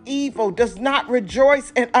account of evil, does not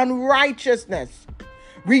rejoice in unrighteousness,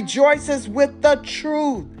 rejoices with the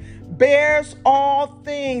truth, bears all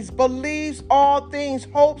things, believes all things,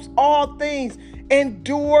 hopes all things,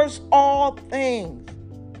 endures all things.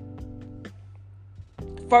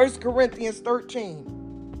 1 Corinthians 13.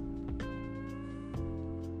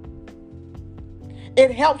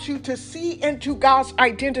 It helps you to see into God's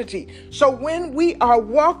identity. So when we are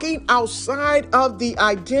walking outside of the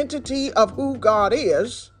identity of who God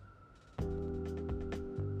is,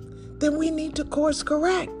 then we need to course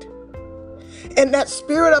correct. And that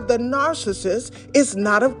spirit of the narcissist is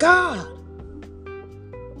not of God.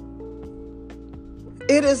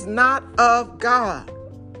 It is not of God.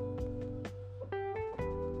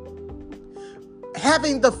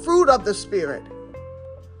 Having the fruit of the Spirit,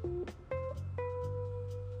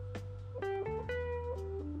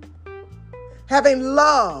 having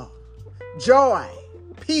love, joy,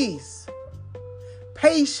 peace,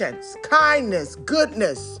 patience, kindness,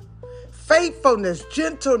 goodness, faithfulness,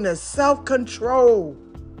 gentleness, self-control.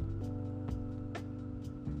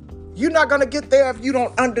 You're not going to get there if you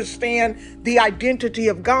don't understand the identity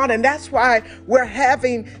of God. And that's why we're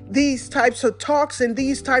having these types of talks and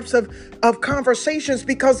these types of conversations,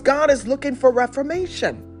 because God is looking for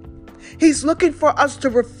reformation. He's looking for us to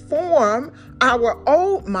reform our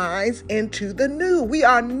old minds into the new. We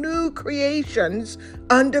are new creations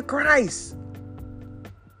under Christ.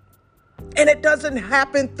 And it doesn't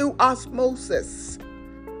happen through osmosis.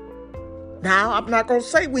 Now, I'm not going to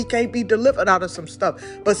say we can't be delivered out of some stuff,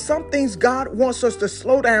 but some things God wants us to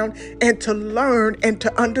slow down and to learn and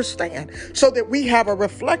to understand so that we have a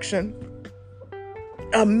reflection,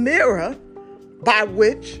 a mirror by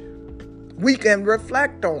which we can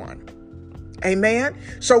reflect on. Amen.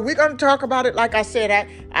 So we're going to talk about it. Like I said,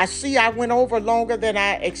 I see I went over longer than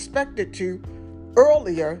I expected to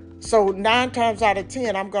earlier. So 9 times out of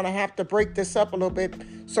 10, I'm going to have to break this up a little bit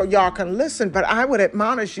so y'all can listen. But I would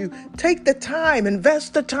admonish you, take the time,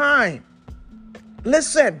 invest the time.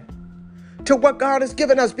 Listen to what God has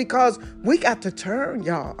given us, because we got to turn,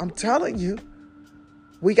 y'all. I'm telling you,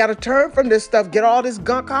 we got to turn from this stuff, get all this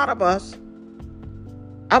gunk out of us.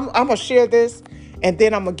 I'm going to share this, and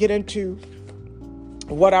then I'm going to get into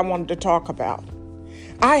what I wanted to talk about.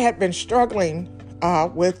 I had been struggling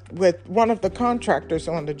with one of the contractors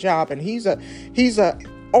on the job, and he's a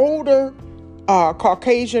older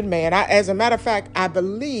Caucasian man. As a matter of fact, I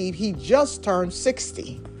believe he just turned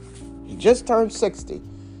 60. He just turned 60.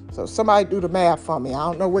 So somebody do the math for me. I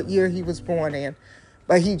don't know what year he was born in,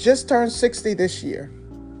 but he just turned 60 this year.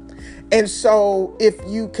 And so if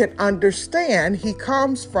you can understand, he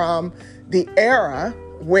comes from the era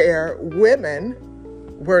where women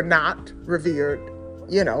were not revered,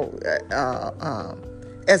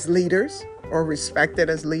 as leaders or respected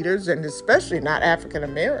as leaders, and especially not African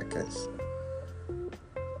Americans.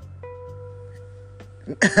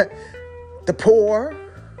 The poor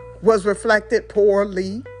was reflected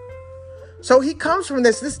poorly. So he comes from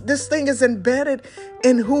this. This thing is embedded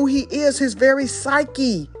in who he is. His very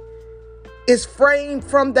psyche is framed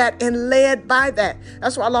from that and led by that.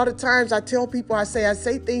 That's why a lot of times I tell people, I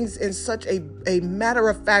say things in such a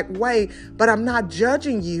matter-of-fact way, but I'm not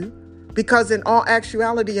judging you, because in all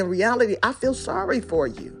actuality and reality, I feel sorry for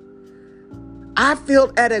you. I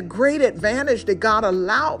feel at a great advantage that God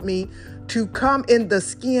allowed me to come in the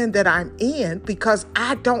skin that I'm in, because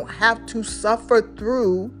I don't have to suffer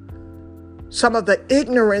through some of the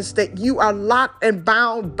ignorance that you are locked and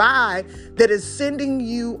bound by, that is sending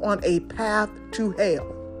you on a path to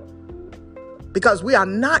hell. Because we are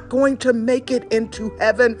not going to make it into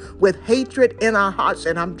heaven with hatred in our hearts.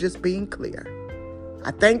 And I'm just being clear.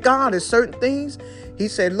 I thank God there's certain things. He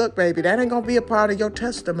said, look, baby, that ain't going to be a part of your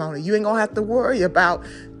testimony. You ain't going to have to worry about,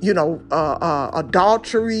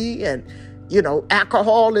 adultery and,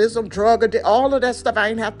 alcoholism, drug addiction, all of that stuff. I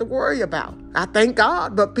ain't have to worry about. I thank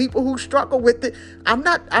God. But people who struggle with it, I'm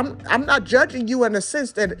not judging you in the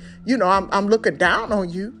sense that, I'm looking down on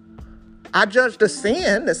you. I judge the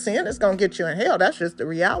sin. The sin is going to get you in hell. That's just the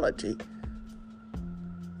reality.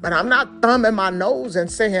 But I'm not thumbing my nose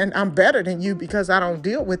and saying I'm better than you because I don't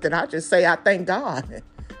deal with it. I just say I thank God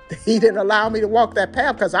that He didn't allow me to walk that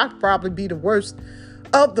path, because I'd probably be the worst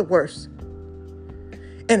of the worst.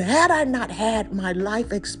 And had I not had my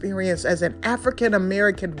life experience as an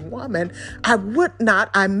African-American woman, I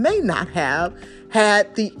may not have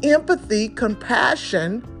had the empathy,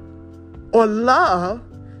 compassion, or love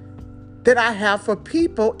that I have for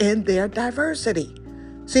people in their diversity.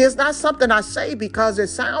 See, it's not something I say because it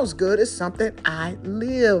sounds good. It's something I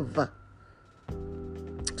live.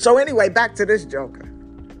 So anyway, back to this joker.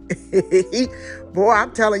 Boy,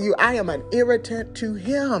 I'm telling you, I am an irritant to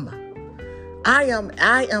him. I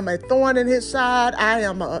am a thorn in his side. I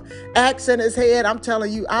am an axe in his head. I'm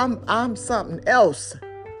telling you, I'm something else,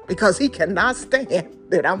 because he cannot stand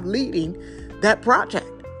that I'm leading that project.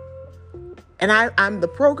 And I'm the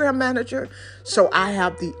program manager, so I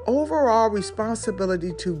have the overall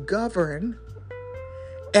responsibility to govern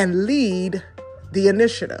and lead the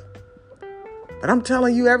initiative. But I'm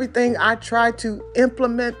telling you, everything I try to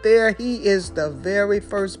implement there, he is the very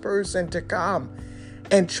first person to come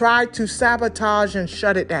and try to sabotage and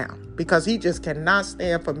shut it down, because he just cannot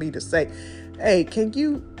stand for me to say, hey, can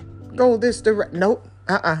you go this direction? Nope.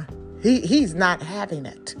 He's not having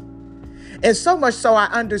it. And so much so I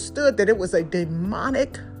understood that it was a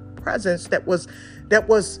demonic presence that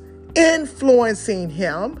was influencing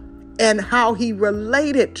him and how he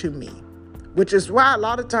related to me, which is why a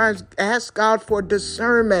lot of times ask God for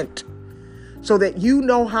discernment so that you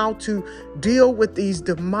know how to deal with these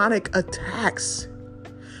demonic attacks.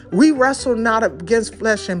 We wrestle not against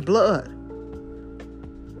flesh and blood,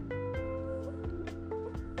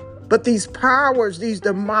 but these powers, these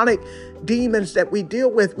demonic demons that we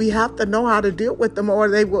deal with, we have to know how to deal with them or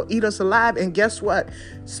they will eat us alive. And guess what?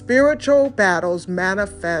 Spiritual battles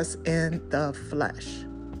manifest in the flesh.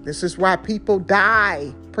 This is why people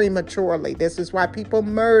die prematurely. This is why people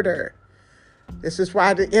murder. This is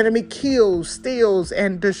why the enemy kills, steals,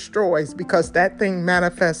 and destroys, because that thing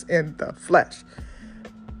manifests in the flesh.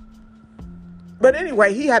 But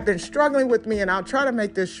anyway, he had been struggling with me, and I'll try to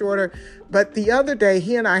make this shorter. But the other day,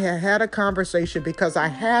 he and I had a conversation because I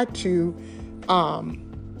had to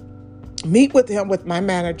meet with him, with my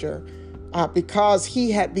manager, because he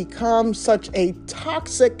had become such a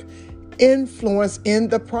toxic influence in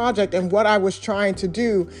the project and what I was trying to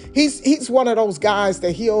do. He's one of those guys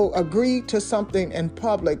that he'll agree to something in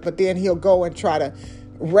public, but then he'll go and try to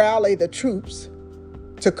rally the troops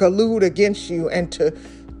to collude against you and to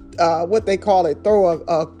what they call it, throw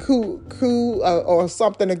a coup or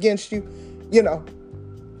something against you, you know.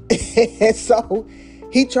 And so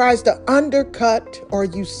he tries to undercut or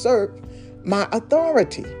usurp my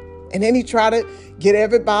authority. And then he try to get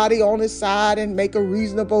everybody on his side and make a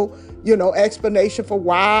reasonable, explanation for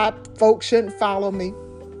why folks shouldn't follow me.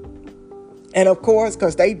 And of course,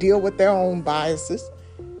 because they deal with their own biases,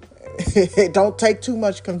 it don't take too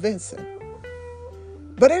much convincing.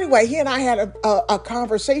 But anyway, he and I had a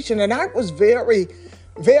conversation, and I was very,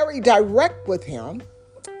 very direct with him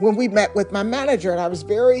when we met with my manager. And I was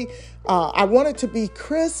I wanted to be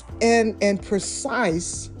crisp and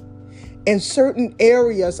precise in certain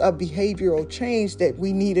areas of behavioral change that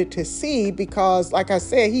we needed to see, because, like I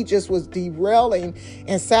said, he just was derailing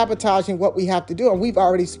and sabotaging what we have to do. And we've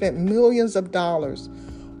already spent millions of dollars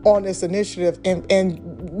on this initiative, and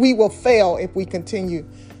we will fail if we continue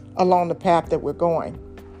along the path that we're going.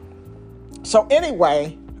 So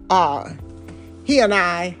anyway, he and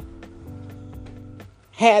I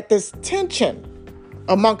had this tension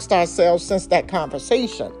amongst ourselves since that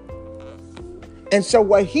conversation. And so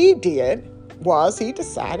what he did was he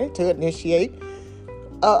decided to initiate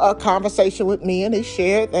a conversation with me, and he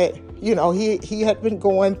shared that, he had been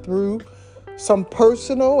going through some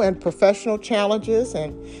personal and professional challenges,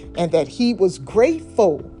 and that he was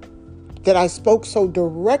grateful that I spoke so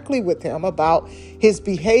directly with him about his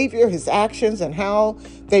behavior, his actions, and how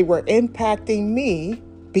they were impacting me.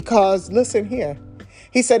 Because, listen here,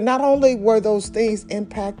 he said not only were those things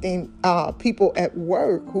impacting people at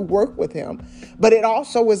work who work with him, but it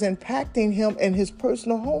also was impacting him in his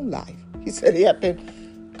personal home life. He said he had been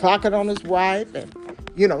clocking on his wife and,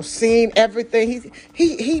 seeing everything.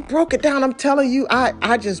 He broke it down. I'm telling you,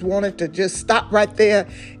 I just wanted to just stop right there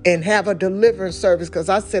and have a deliverance service, because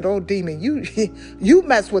I said, oh, demon, you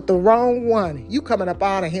mess with the wrong one. You coming up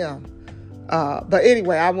out of him. But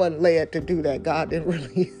anyway, I wasn't led to do that. God didn't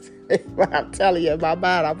release it. But I'm telling you, in my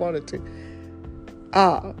mind, I wanted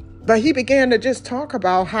to. But he began to just talk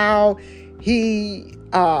about how he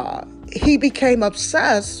became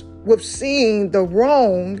obsessed with seeing the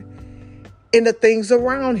wrong in the things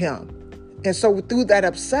around him. And so through that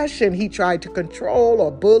obsession, he tried to control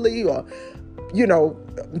or bully or,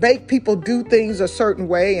 make people do things a certain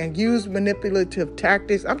way and use manipulative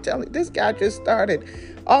tactics. I'm telling you, this guy just started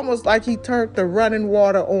almost like he turned the running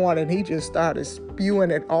water on, and he just started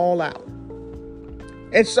spewing it all out.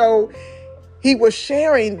 And so he was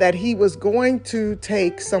sharing that he was going to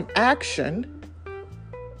take some action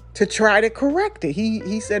to try to correct it.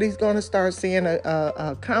 He said he's going to start seeing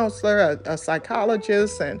a counselor, a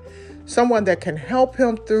psychologist, and someone that can help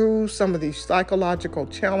him through some of these psychological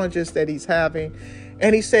challenges that he's having.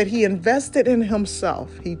 And he said he invested in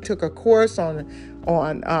himself. He took a course on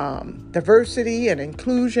diversity and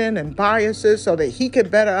inclusion and biases so that he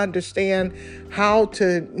could better understand how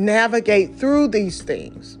to navigate through these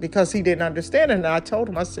things, because he didn't understand it. And I told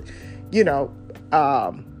him, I said,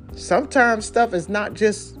 sometimes stuff is not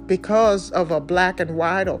just because of a black and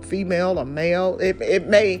white or female or male. It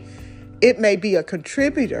may be a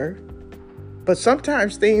contributor, but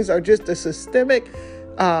sometimes things are just a systemic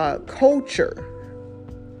culture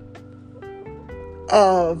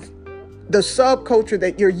of the subculture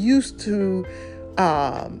that you're used to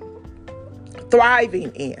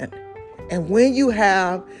thriving in. And when you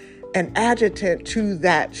have an adjutant to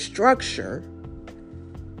that structure,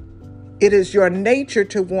 it is your nature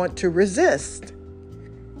to want to resist.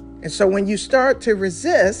 And so when you start to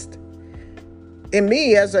resist, in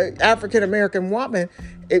me as an African-American woman,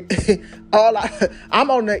 I'm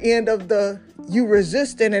on the end of the you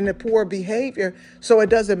resisting and the poor behavior. So it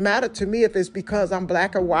doesn't matter to me if it's because I'm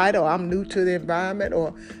black or white or I'm new to the environment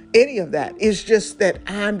or any of that. It's just that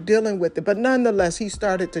I'm dealing with it. But nonetheless, he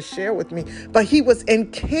started to share with me. But he was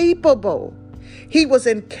incapable. He was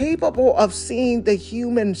incapable of seeing the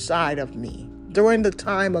human side of me during the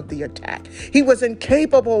time of the attack. He was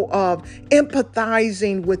incapable of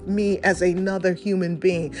empathizing with me as another human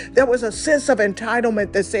being. There was a sense of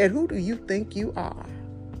entitlement that said, who do you think you are?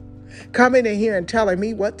 Coming in here and telling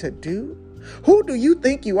me what to do? Who do you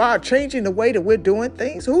think you are, changing the way that we're doing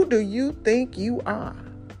things? Who do you think you are?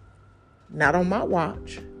 Not on my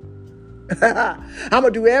watch. I'm going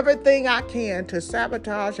to do everything I can to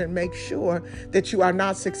sabotage and make sure that you are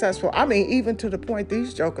not successful. I mean, even to the point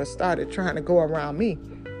these jokers started trying to go around me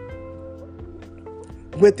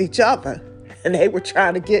with each other. And they were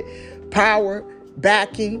trying to get power,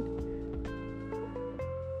 backing,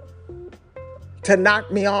 to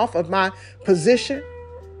knock me off of my position.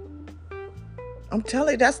 I'm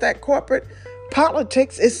telling you, that's that corporate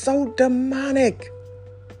politics is so demonic.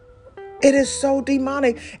 It is so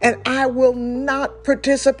demonic, and I will not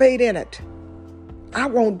participate in it. I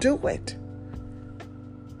won't do it.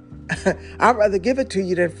 I'd rather give it to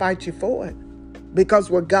you than fight you for it,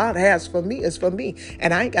 because what God has for me is for me,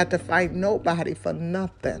 and I ain't got to fight nobody for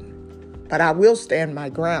nothing. But I will stand my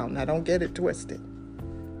ground. Now, don't get it twisted.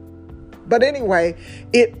 But anyway,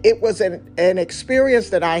 it was an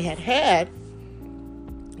experience that I had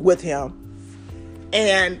with him,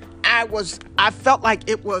 and I felt like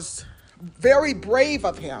it was very brave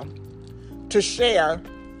of him to share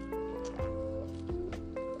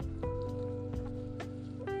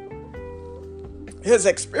his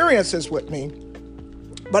experiences with me,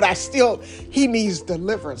 but he needs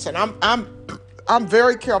deliverance. And I'm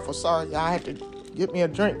very careful. Sorry, I had to get me a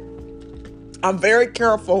drink. I'm very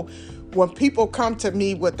careful when people come to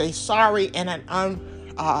me with a sorry and an I'm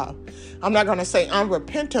not going to say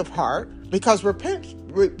unrepentant heart, because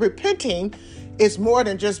repenting is more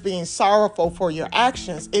than just being sorrowful for your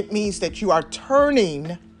actions. It means that you are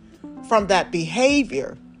turning from that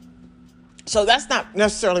behavior. So that's not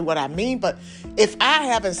necessarily what I mean, but if I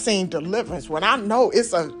haven't seen deliverance, when I know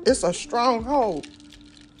it's a stronghold,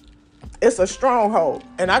 it's a stronghold.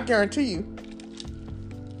 And I guarantee you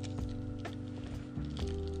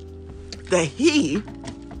that he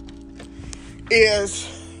is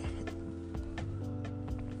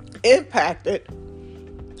impacted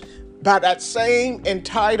by that same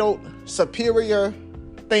entitled, superior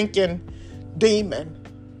thinking demon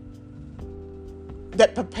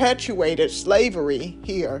that perpetuated slavery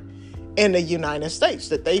here in the United States,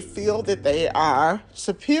 that they feel that they are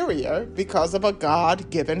superior because of a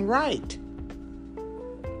God-given right.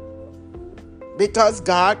 Because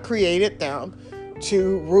God created them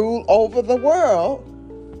to rule over the world,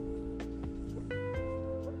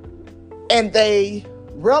 and they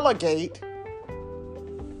relegate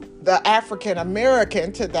the African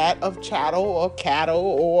American to that of chattel or cattle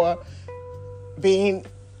or being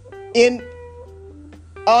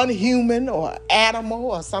unhuman or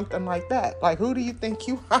animal or something like that. Like, who do you think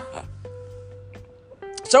you are?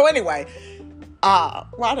 So anyway,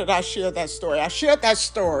 why did I share that story? I shared that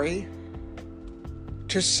story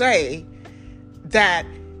to say that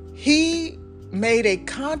he made a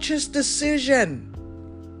conscious decision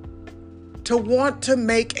to want to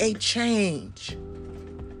make a change.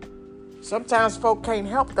 Sometimes folk can't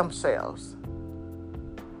help themselves.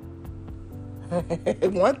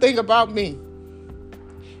 One thing about me,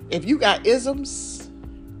 if you got isms,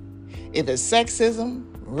 if it's sexism,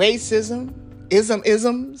 racism,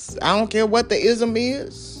 isms, I don't care what the ism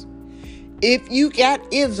is. If you got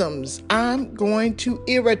isms, I'm going to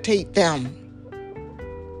irritate them.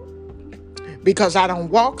 Because I don't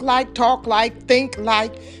walk like, talk like, think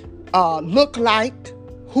like, look like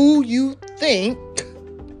who you think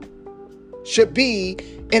should be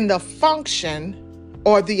in the function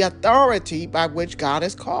or the authority by which God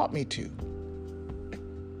has called me to.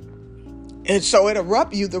 And so it'll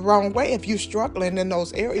rub you the wrong way if you're struggling in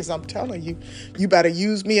those areas. I'm telling you, you better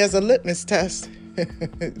use me as a litmus test.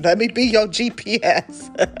 Let me be your GPS.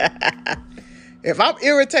 If I'm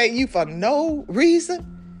irritating you for no reason,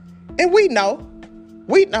 and we know,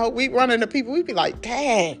 we run into people, we be like,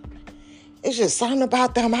 dang, It's just something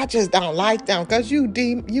about them. I just don't like them because you a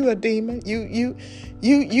demon.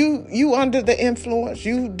 You under the influence.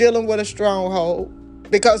 You dealing with a stronghold.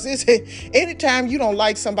 Because it's anytime you don't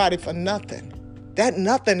like somebody for nothing, that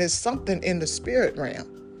nothing is something in the spirit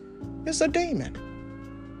realm. It's a demon.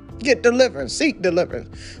 Get deliverance, seek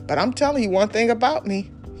deliverance. But I'm telling you one thing about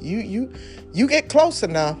me. You get close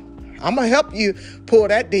enough, I'm gonna help you pull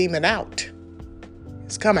that demon out.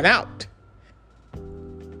 It's coming out.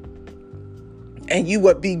 And you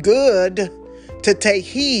would be good to take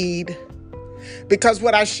heed. Because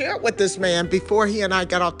what I shared with this man before he and I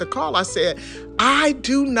got off the call, I said, I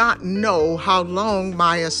do not know how long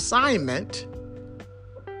my assignment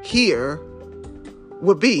here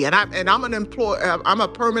will be. And I'm a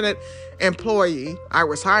permanent employee. I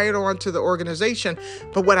was hired on to the organization.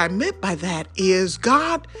 But what I meant by that is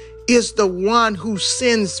God is the one who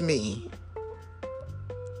sends me.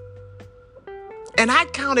 And I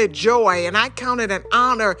counted joy, and I counted an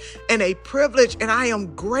honor and a privilege, and I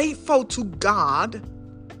am grateful to God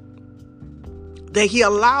that He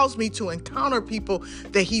allows me to encounter people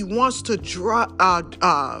that He wants to draw. I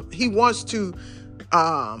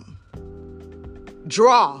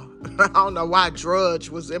don't know why drudge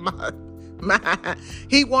was in my mind.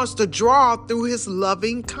 He wants to draw through His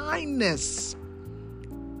loving kindness.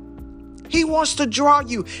 He wants to draw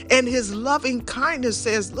you, and His loving kindness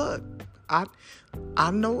says, "Look,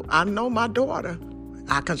 I know my daughter.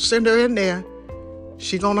 I can send her in there.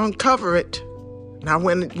 She gonna uncover it. Now,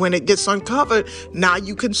 when it gets uncovered, now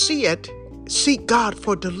you can see it. Seek God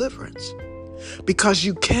for deliverance, because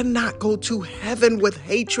you cannot go to heaven with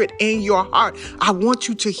hatred in your heart. I want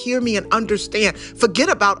you to hear me and understand. Forget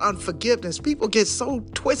about unforgiveness. People get so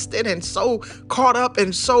twisted and so caught up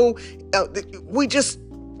and so we just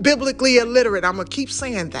biblically illiterate. I'm gonna keep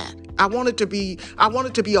saying that. I want it to be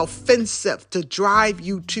offensive, to drive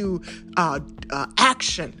you to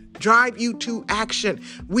action. Drive you to action.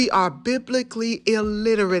 We are biblically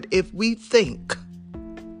illiterate if we think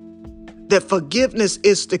that forgiveness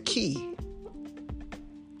is the key.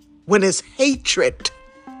 When it's hatred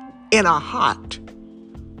in our heart,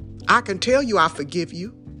 I can tell you I forgive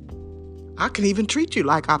you. I can even treat you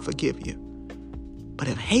like I forgive you. But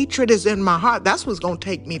if hatred is in my heart, that's what's going to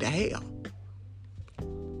take me to hell.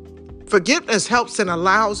 Forgiveness helps and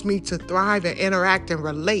allows me to thrive and interact and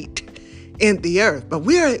relate in the earth. But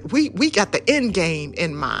we got the end game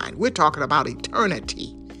in mind. We're talking about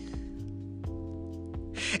eternity.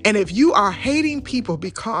 And if you are hating people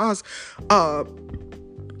because of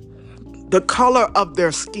the color of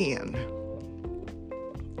their skin,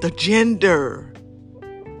 the gender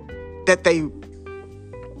that they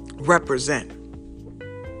represent,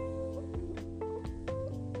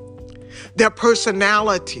 their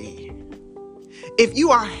personality, if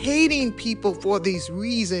you are hating people for these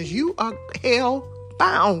reasons, you are hell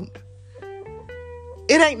bound.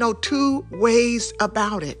 It ain't no two ways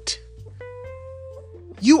about it.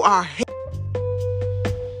 You are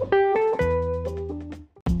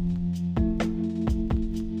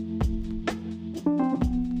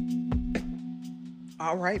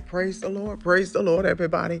All right, praise the Lord. Praise the Lord,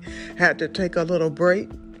 everybody. Had to take a little break.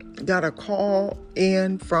 Got a call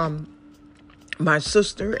in from my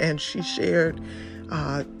sister, and she shared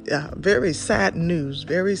very sad news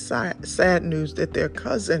that their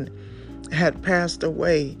cousin had passed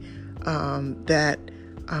away, that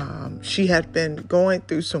she had been going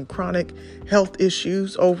through some chronic health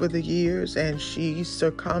issues over the years, and she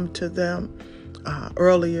succumbed to them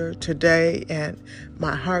earlier today, and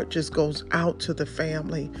my heart just goes out to the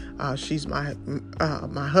family. She's my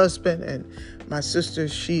husband and my sister.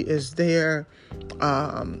 She is their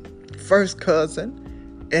first cousin.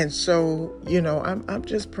 And so, I'm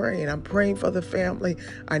just praying. I'm praying for the family.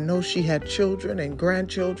 I know she had children and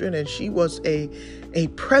grandchildren, and she was a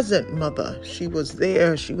present mother. She was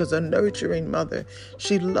there. She was a nurturing mother.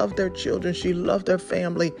 She loved her children. She loved her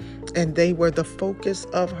family, and they were the focus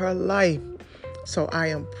of her life. So I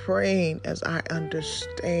am praying as I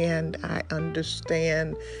understand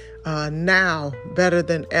now better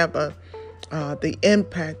than ever the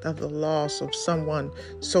impact of the loss of someone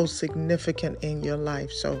so significant in your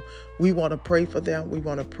life. So we want to pray for them. We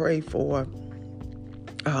want to pray for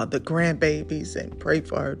the grandbabies, and pray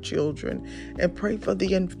for her children, and pray for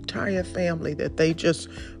the entire family, that they just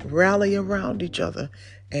rally around each other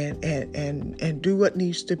and do what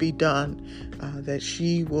needs to be done, that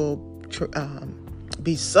she will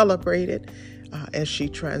be celebrated as she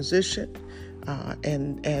transitioned,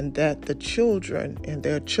 and that the children and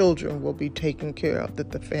their children will be taken care of,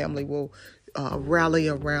 that the family will rally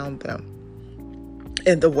around them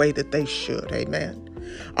in the way that they should. Amen.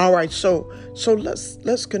 All right, so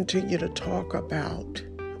let's continue to talk about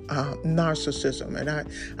narcissism, and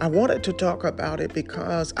I wanted to talk about it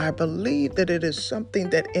because I believe that it is something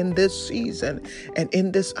that in this season and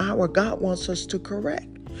in this hour God wants us to correct.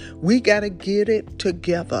 We got to get it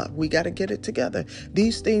together. We got to get it together.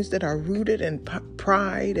 These things that are rooted in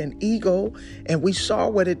pride and ego, and we saw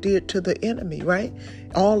what it did to the enemy, right?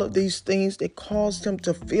 All of these things that caused him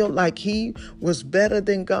to feel like he was better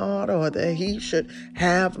than God, or that he should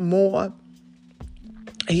have more.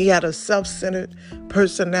 He had a self-centered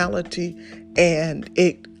personality, and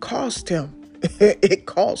it cost him. It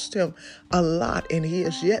cost him a lot, and he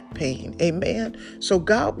is yet paying. Amen. So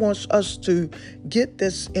God wants us to get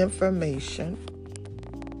this information.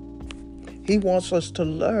 He wants us to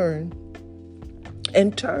learn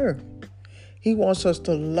and turn. He wants us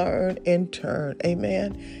to learn and turn.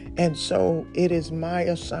 Amen. And so it is my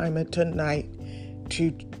assignment tonight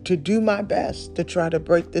to do my best to try to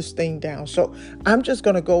break this thing down. So I'm just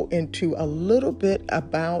going to go into a little bit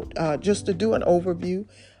about, just to do an overview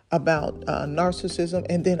about narcissism,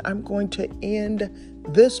 and then I'm going to end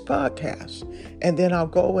this podcast, and then I'll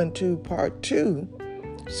go into part 2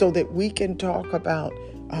 so that we can talk about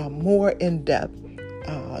more in-depth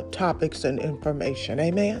topics and information.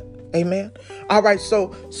 Amen. Amen. All right.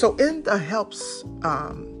 So in the helps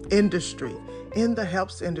industry,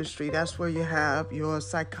 that's where you have your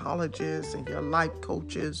psychologists and your life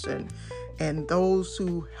coaches and those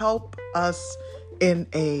who help us in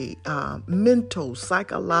a mental,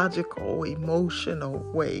 psychological, emotional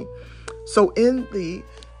way. So in the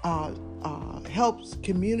helps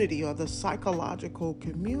community, or the psychological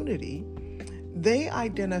community, they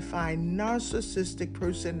identify narcissistic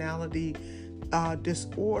personality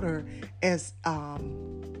disorder as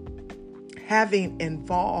having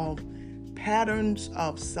involved patterns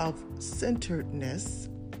of self-centeredness,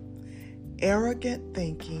 arrogant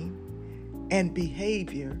thinking and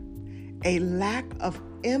behavior, a lack of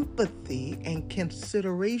empathy and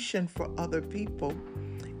consideration for other people,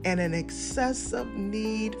 and an excessive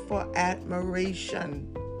need for admiration.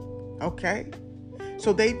 Okay?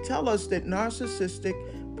 So they tell us that narcissistic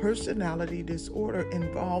personality disorder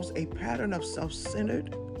involves a pattern of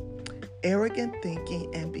self-centered, arrogant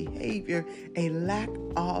thinking and behavior, a lack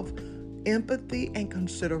of empathy and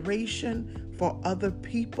consideration for other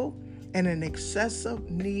people, and an excessive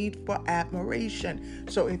need for admiration.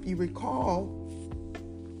 So if you recall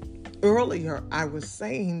earlier, I was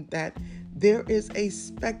saying that there is a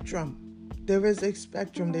spectrum.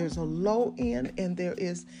 There's a low end and there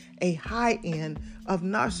is a high end of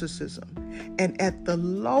narcissism. And at the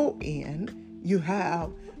low end, you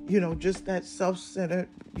have, just that self-centered,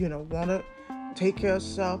 want to take care of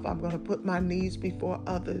self. I'm going to put my needs before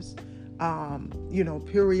others.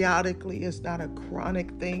 Periodically, it's not a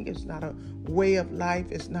chronic thing. It's not a way of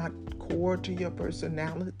life. It's not core to your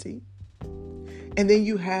personality. And then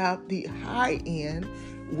you have the high end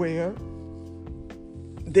where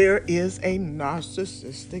there is a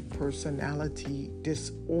narcissistic personality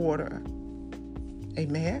disorder.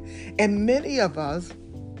 Amen. And many of us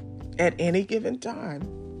at any given time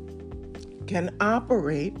can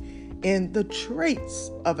operate in the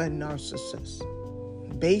traits of a narcissist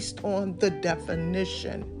based on the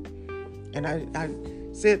definition. And I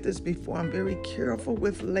said this before, I'm very careful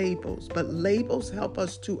with labels, but labels help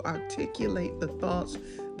us to articulate the thoughts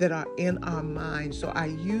that are in our mind. So I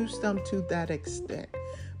use them to that extent.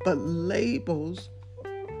 But labels,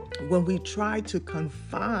 when we try to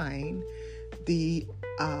confine the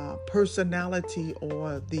personality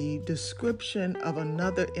or the description of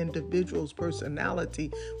another individual's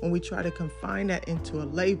personality, when we try to confine that into a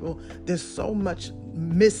label, there's so much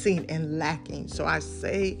missing and lacking. So I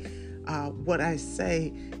say what I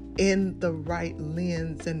say in the right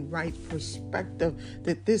lens and right perspective,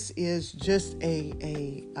 that this is just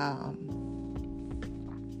it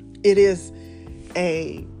is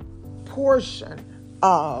a portion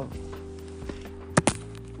of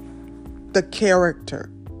the character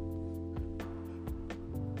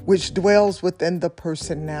which dwells within the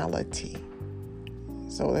personality.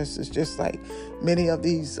 So this is just like many of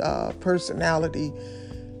these personality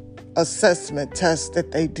assessment tests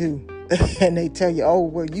that they do. And they tell you, oh,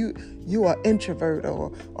 well, you are introvert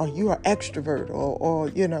or you are extrovert or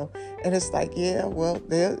and it's like, yeah, well,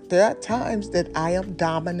 there are times that I am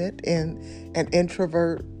dominant in an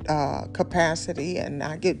introvert capacity, and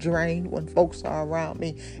I get drained when folks are around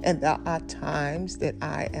me. And there are times that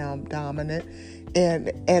I am dominant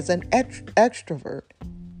and as an extrovert.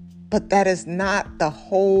 But that is not the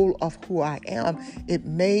whole of who I am. It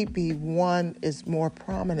may be one is more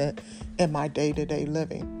prominent in my day-to-day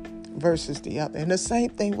living versus the other. And the same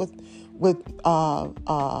thing with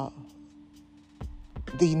the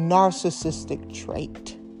narcissistic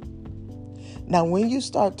trait. Now, when you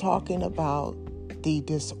start talking about the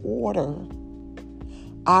disorder,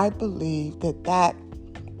 I believe that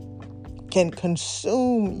can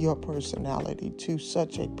consume your personality to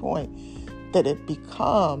such a point that it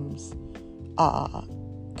becomes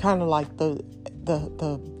kind of like the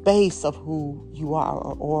base of who you are,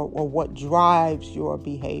 or what drives your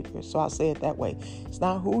behavior. So I'll say it that way. It's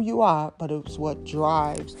not who you are, but it's what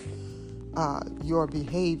drives your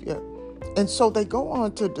behavior. And so they go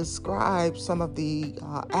on to describe some of the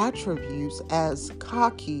attributes as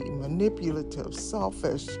cocky, manipulative,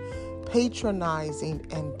 selfish, patronizing,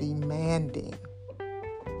 and demanding.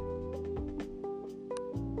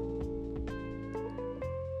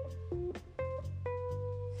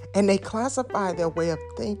 And they classify their way of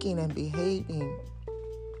thinking and behaving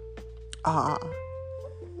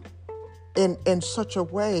in such a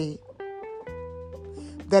way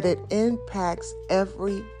that it impacts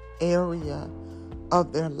every area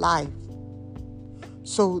of their life.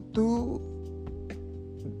 So through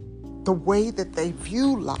the way that they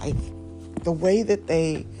view life, the way that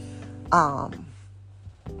they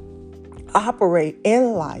operate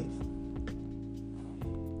in life,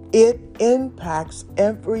 it impacts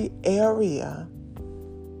every area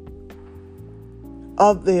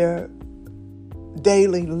of their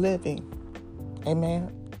daily living.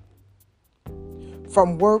 Amen.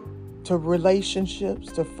 From work to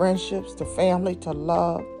relationships, to friendships, to family, to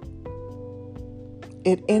love.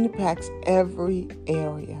 It impacts every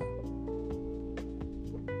area.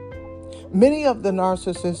 Many of the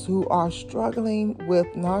narcissists who are struggling with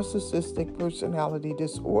narcissistic personality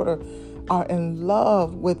disorder are in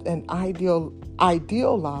love with an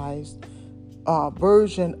idealized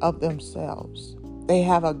version of themselves. They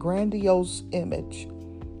have a grandiose image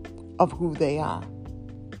of who they are.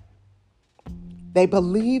 They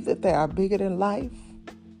believe that they are bigger than life,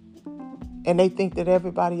 and they think that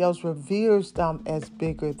everybody else reveres them as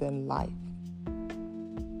bigger than life.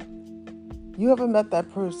 You ever met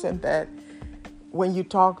that person that when you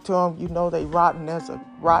talk to them, you know they rotten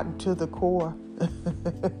to the core?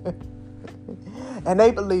 And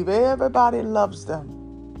they believe everybody loves them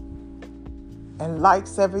and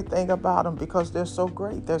likes everything about them because they're so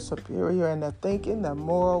great. They're superior in their thinking, their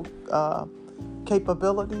moral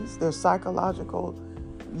capabilities, their psychological,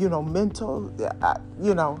 mental,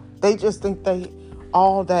 they just think they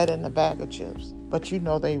all that in a bag of chips. But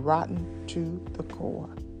they rotten to the core.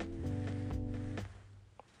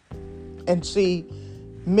 And see,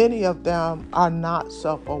 many of them are not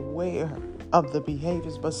self-aware of the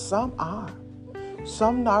behaviors, but some are.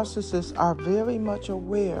 Some narcissists are very much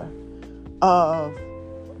aware of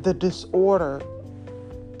the disorder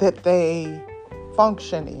that they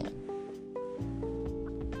function in.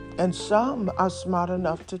 And some are smart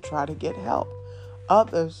enough to try to get help.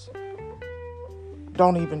 Others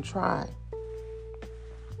don't even try.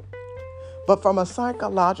 But from a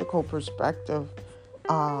psychological perspective,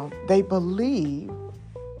 they believe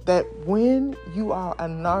that when you are a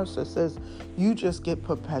narcissist, you just get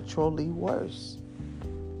perpetually worse.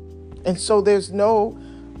 And so there's no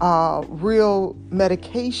real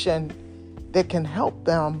medication that can help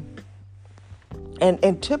them.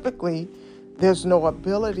 And typically, there's no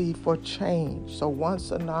ability for change. So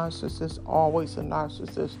once a narcissist, always a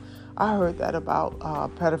narcissist. I heard that about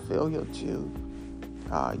pedophilia too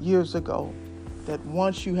years ago, that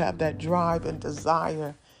once you have that drive and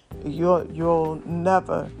desire, you'll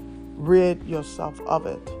never rid yourself of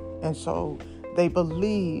it. And so they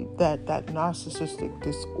believe that narcissistic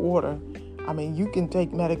disorder, you can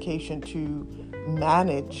take medication to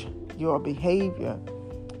manage your behavior,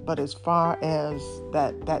 but as far as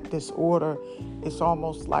that disorder, it's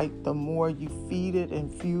almost like the more you feed it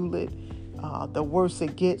and fuel it, the worse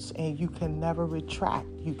it gets, and you can never retract.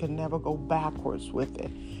 You can never go backwards with it.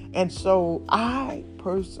 And so I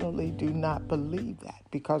personally do not believe that,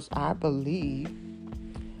 because I believe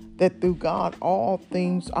that through God all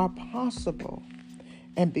things are possible.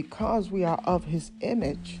 And because we are of his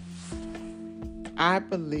image, I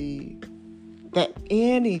believe that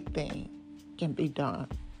anything can be done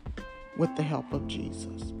with the help of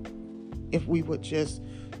Jesus, if we would just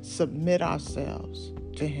submit ourselves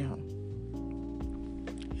to him.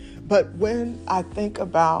 But when I think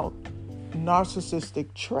about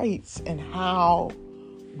narcissistic traits and how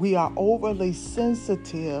we are overly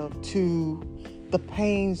sensitive to the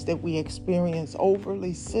pains that we experience,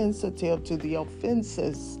 overly sensitive to the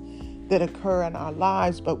offenses that occur in our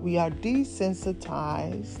lives, but we are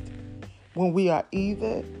desensitized when we are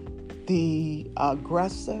either the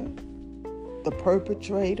aggressor, the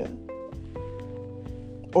perpetrator,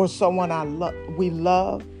 or someone we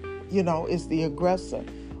love, is the aggressor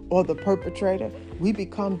or the perpetrator, we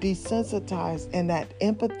become desensitized and that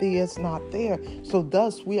empathy is not there. So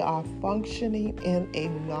thus we are functioning in a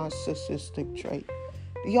narcissistic trait.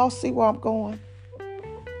 Do y'all see where I'm going?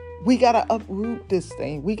 We got to uproot this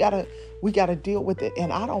thing. We got to deal with it.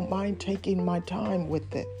 And I don't mind taking my time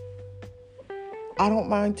with it. I don't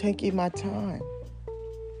mind taking my time.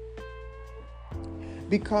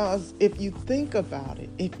 Because if you think about it,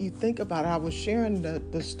 I was sharing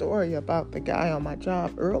the story about the guy on my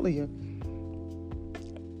job earlier.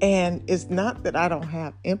 And it's not that I don't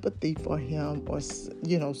have empathy for him or,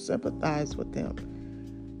 sympathize with him.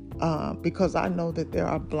 Because I know that there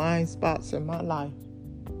are blind spots in my life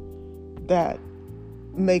that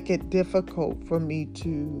make it difficult for me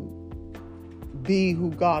to be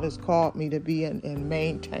who God has called me to be and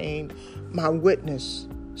maintain my witness.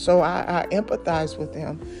 So I empathize with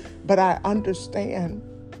him, but I understand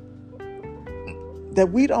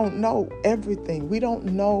that we don't know everything. We don't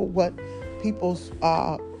know what people's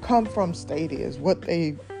come from state is, what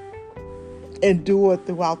they endured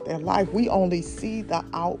throughout their life. We only see the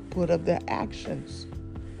output of their actions.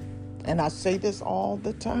 And I say this all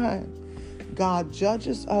the time. God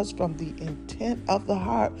judges us from the intent of the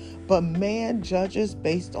heart, but man judges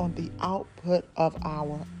based on the output of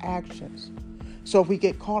our actions. So if we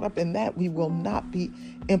get caught up in that, we will not be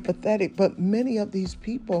empathetic. But many of these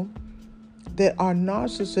people that are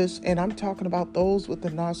narcissists, and I'm talking about those with the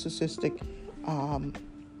narcissistic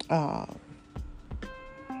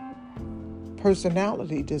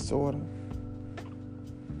personality disorder,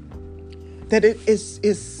 that it is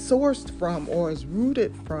sourced from or is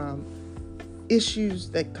rooted from issues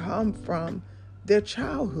that come from their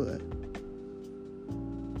childhood.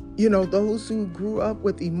 Those who grew up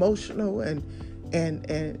with emotional and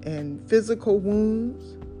physical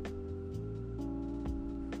wounds.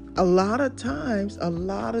 A lot of times,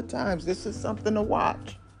 this is something to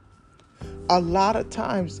watch. A lot of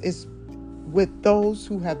times it's with those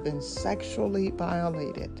who have been sexually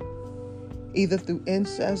violated, either through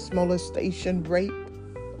incest, molestation, rape.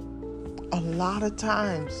 A lot of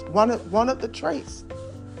times, one of the traits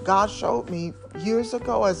God showed me years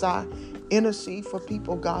ago as I intercede for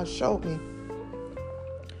people, God showed me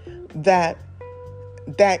that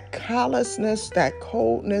callousness, that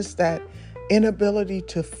coldness, that inability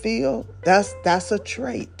to feel, that's a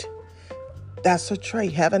trait. That's a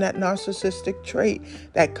trait, having that narcissistic trait,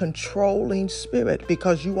 that controlling spirit,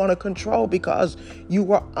 because you want to control because you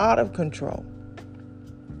were out of control.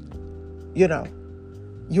 You're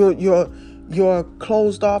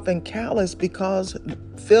closed off and callous because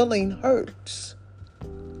feeling hurts.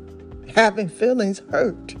 Having feelings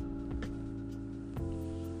hurt.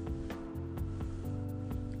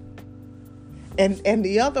 And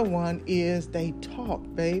the other one is they talk,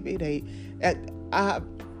 baby.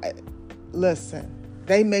 Listen,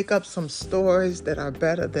 they make up some stories that are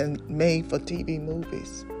better than made for TV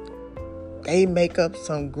movies. They make up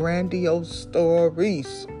some grandiose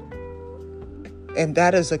stories. And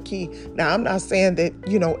that is a key. Now, I'm not saying that,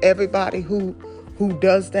 everybody who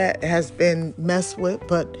does that has been messed with,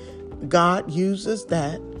 but God uses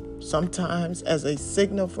that sometimes as a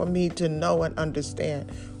signal for me to know and understand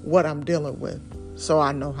what I'm dealing with, so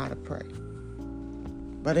I know how to pray.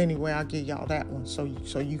 But anyway, I'll give y'all that one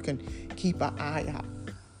so you can keep an eye out.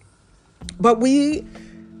 But we,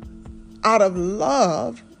 out of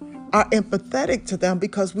love, are empathetic to them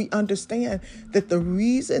because we understand that the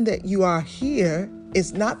reason that you are here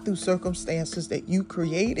is not through circumstances that you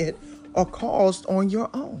created or caused on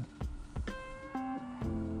your own.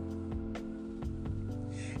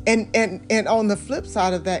 And on the flip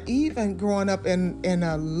side of that, even growing up in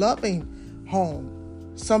a loving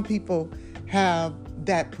home, some people have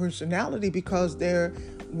that personality because there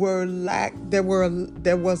was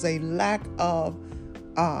a lack of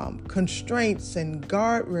constraints and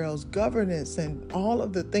guardrails, governance, and all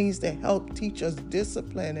of the things that help teach us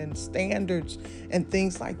discipline and standards and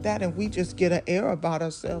things like that. And we just get an air about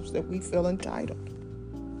ourselves that we feel entitled.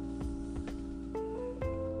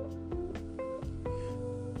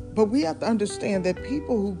 But we have to understand that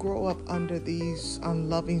people who grow up under these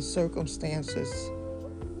unloving circumstances,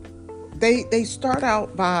 they start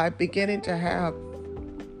out by beginning to have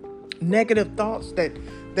negative thoughts that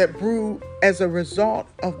brew as a result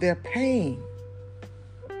of their pain.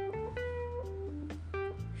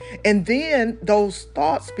 And then those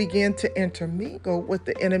thoughts begin to intermingle with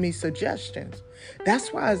the enemy's suggestions.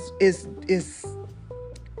 That's why it's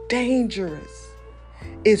dangerous.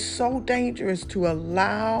 It's so dangerous to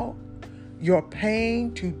allow your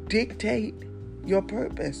pain to dictate your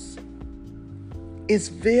purpose. It's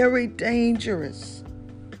very dangerous.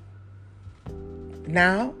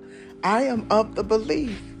 Now, I am of the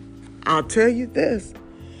belief, I'll tell you this,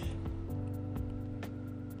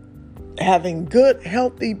 having good,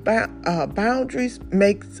 healthy boundaries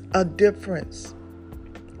makes a difference.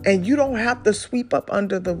 And you don't have to sweep up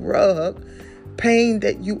under the rug pain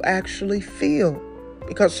that you actually feel.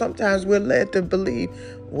 Because sometimes we're led to believe,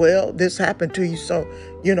 well, this happened to you, so,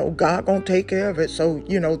 God gonna take care of it. So,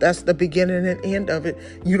 that's the beginning and end of it.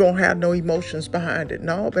 You don't have no emotions behind it.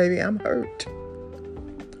 No, baby, I'm hurt.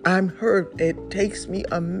 I'm hurt. It takes me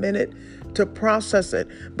a minute to process it.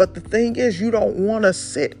 But the thing is, you don't want to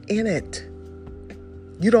sit in it.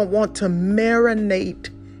 You don't want to marinate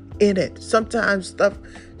in it. Sometimes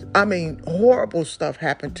horrible stuff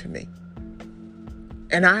happened to me.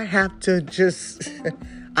 And I have to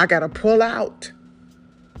I got to pull out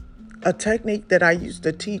a technique that I used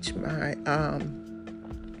to teach my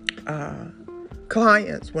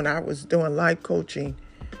clients when I was doing life coaching.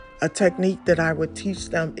 A technique that I would teach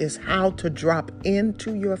them is how to drop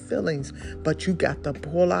into your feelings, but you got to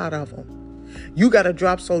pull out of them. You got to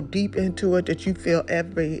drop so deep into it that you feel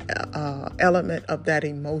every element of that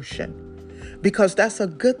emotion. Because that's a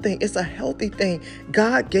good thing. It's a healthy thing.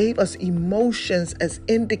 God gave us emotions as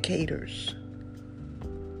indicators.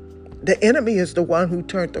 The enemy is the one who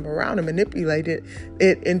turned them around and manipulated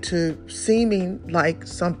it into seeming like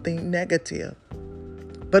something negative.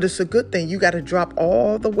 But it's a good thing. You got to drop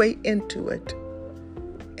all the way into it.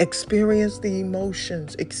 Experience the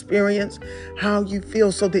emotions. Experience how you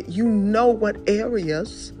feel so that you know what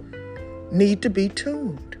areas need to be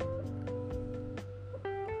tuned.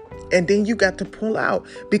 And then you got to pull out,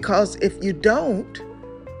 because if you don't,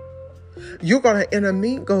 you're going to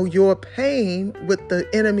intermingle your pain with the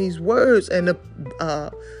enemy's words and the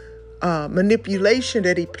manipulation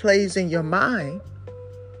that he plays in your mind.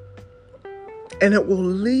 And it will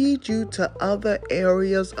lead you to other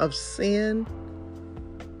areas of sin,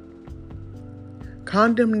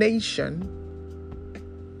 condemnation,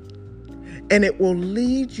 and it will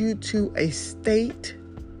lead you to a state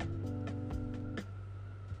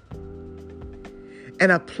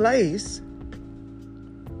and a place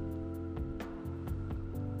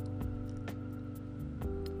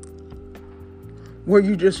where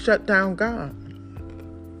you just shut down God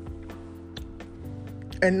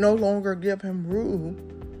and no longer give him room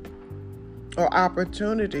or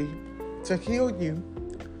opportunity to heal you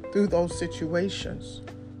through those situations.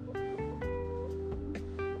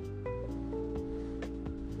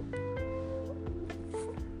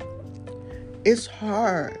 It's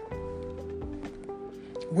hard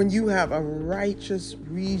when you have a righteous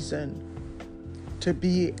reason to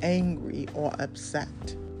be angry or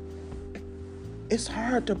upset. It's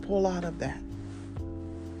hard to pull out of that.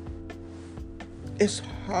 It's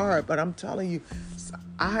hard, but I'm telling you,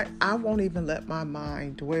 I won't even let my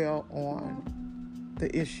mind dwell on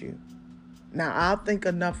the issue. Now, I'll think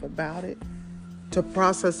enough about it to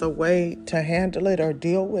process a way to handle it or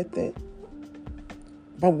deal with it.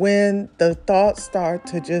 But when the thoughts start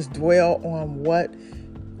to just dwell on what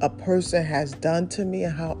a person has done to me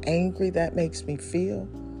and how angry that makes me feel,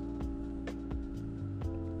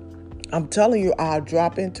 I'm telling you, I'll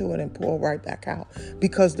drop into it and pull right back out.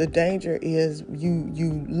 Because the danger is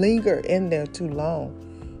you linger in there too long.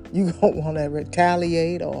 You don't want to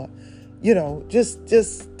retaliate or, just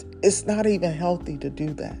it's not even healthy to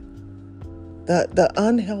do that. The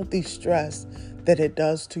unhealthy stress that it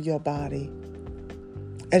does to your body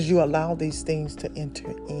as you allow these things to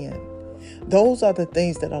enter in. Those are the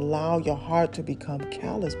things that allow your heart to become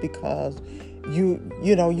callous, because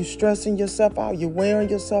you're stressing yourself out. You're wearing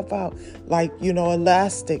yourself out like,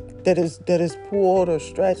 elastic that is pulled or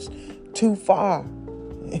stretched too far.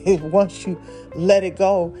 Once you let it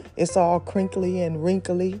go, it's all crinkly and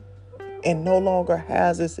wrinkly and no longer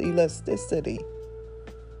has its elasticity.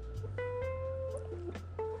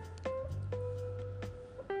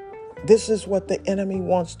 This is what the enemy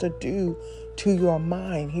wants to do to your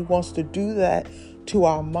mind. He wants to do that to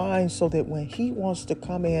our minds so that when he wants to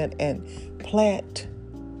come in and plant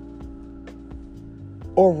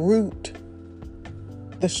or root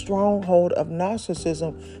the stronghold of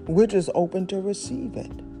narcissism, we're just open to receive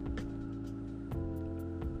it.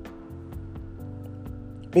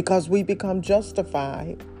 Because we become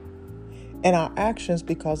justified in our actions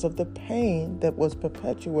because of the pain that was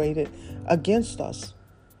perpetuated against us.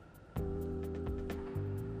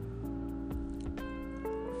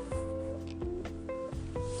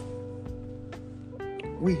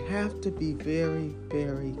 We have to be very,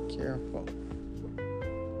 very careful.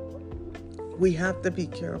 We have to be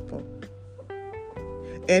careful.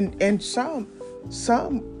 And some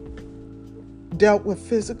dealt with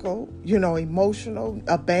physical, emotional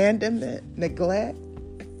abandonment, neglect.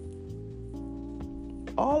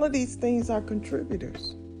 All of these things are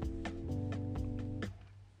contributors.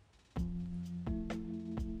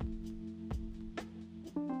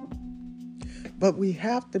 But we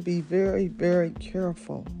have to be very, very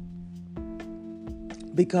careful,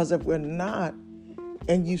 because if we're not,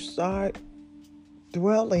 and you start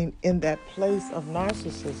dwelling in that place of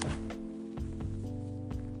narcissism,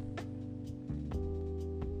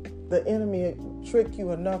 the enemy will trick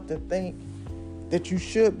you enough to think that you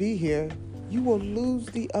should be here. You will lose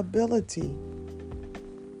the ability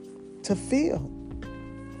to feel.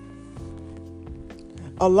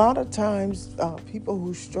 A lot of times, people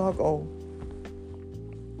who struggle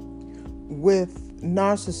with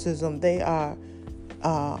narcissism, they are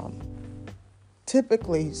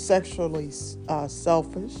typically sexually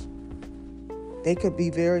selfish. They could be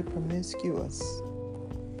very promiscuous,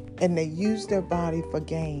 and they use their body for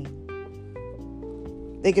gain.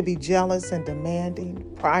 They could be jealous and demanding,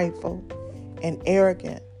 prideful and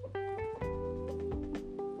arrogant.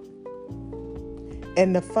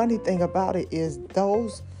 And the funny thing about it is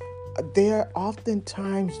they're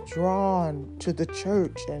oftentimes drawn to the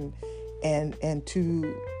church and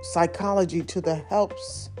to psychology, to the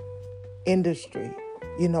helps industry.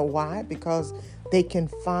 You know why? Because they can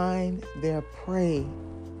find their prey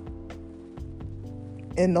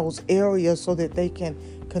in those areas so that they can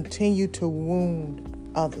continue to wound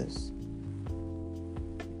others.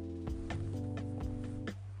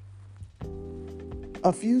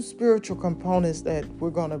 A few spiritual components that we're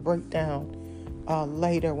going to break down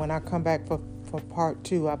later when I come back for part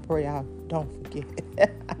 2. I pray I don't forget.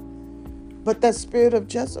 But that spirit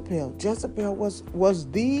of Jezebel. Jezebel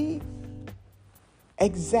was the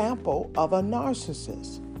example of a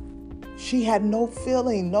narcissist. She had no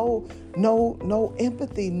feeling, no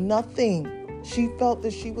empathy, nothing. She felt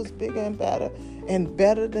that she was bigger and better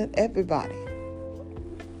than everybody.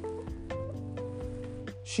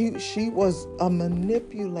 She was a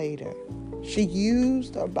manipulator. She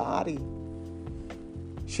used her body.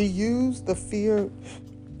 She used the fear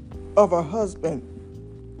of her husband,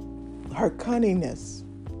 her cunningness,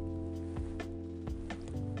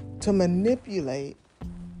 to manipulate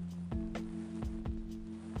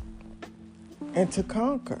and to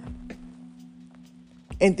conquer.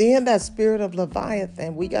 And then that spirit of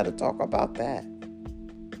Leviathan, we got to talk about that.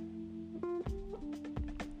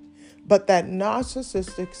 But that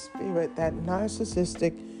narcissistic spirit, that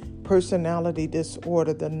narcissistic personality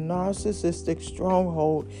disorder, the narcissistic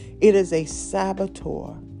stronghold, it is a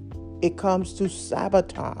saboteur. It comes to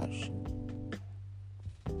sabotage.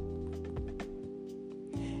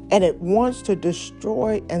 And it wants to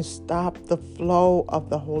destroy and stop the flow of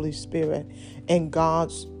the Holy Spirit and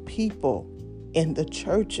God's people in the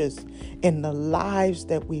churches, in the lives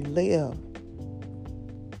that we live.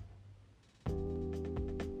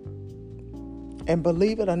 And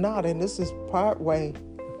believe it or not, and this is part way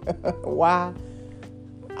why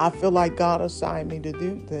I feel like God assigned me to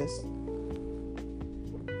do this.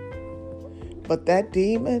 But that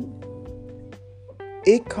demon,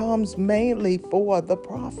 it comes mainly for the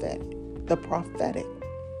prophetic,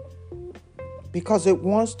 because it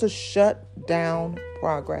wants to shut down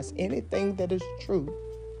progress. Anything that is true,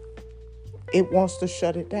 it wants to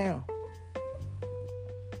shut it down.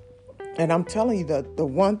 And I'm telling you that the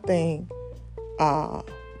one thing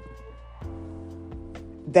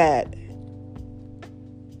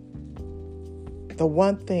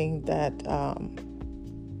that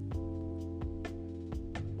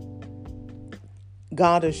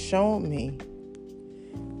God has shown me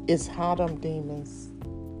is how them demons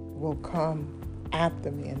will come after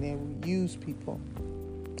me, and they will use people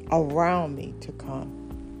around me to come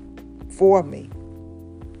for me.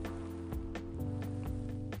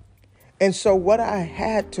 And so what I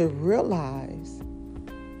had to realize,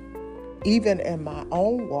 even in my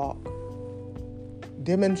own walk,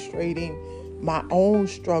 demonstrating my own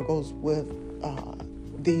struggles with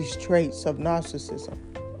these traits of narcissism,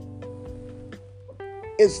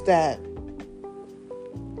 is that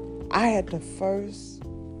I had to first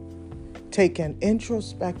take an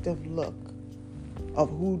introspective look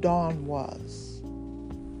of who Dawn was.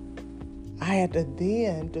 I had to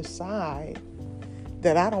then decide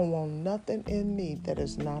that I don't want nothing in me that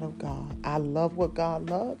is not of God. I love what God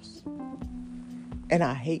loves, and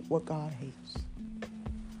I hate what God hates.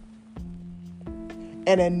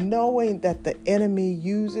 And in knowing that the enemy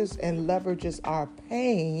uses and leverages our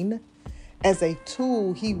pain as a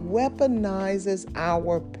tool, he weaponizes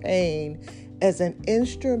our pain as an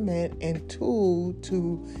instrument and tool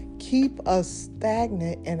to keep us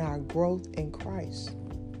stagnant in our growth in Christ.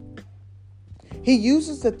 He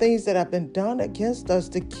uses the things that have been done against us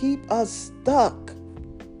to keep us stuck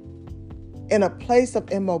in a place of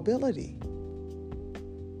immobility.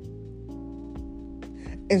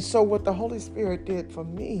 And so what the Holy Spirit did for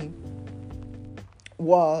me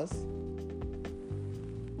was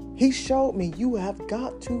He showed me, you have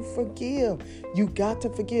got to forgive. You got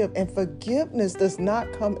to forgive. And forgiveness does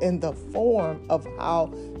not come in the form of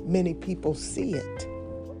how many people see it.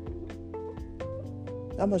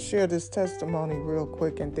 I'm going to share this testimony real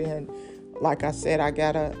quick. And then, like I said, I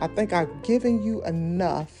think I've given you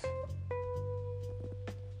enough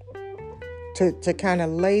to kind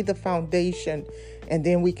of lay the foundation. And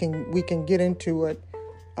then we can get into it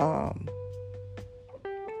a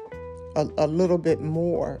little bit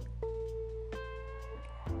more.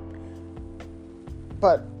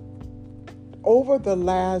 But over the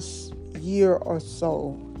last year or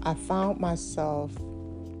so, I found myself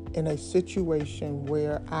in a situation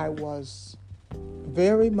where I was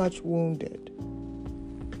very much wounded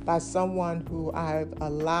by someone who I've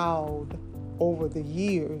allowed over the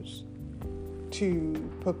years to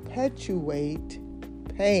perpetuate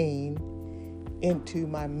pain into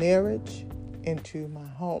my marriage, into my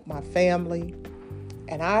home, my family.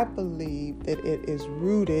 And I believe that it is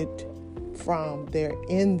rooted from their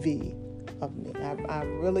envy of me. I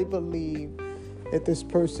really believe that this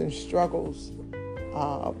person struggles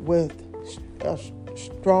with a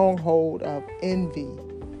stronghold of envy,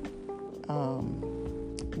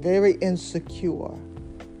 very insecure.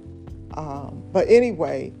 But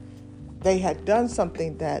anyway, they had done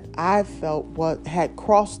something that I felt had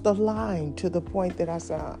crossed the line to the point that I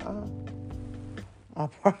said,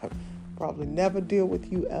 I'll probably never deal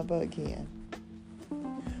with you ever again.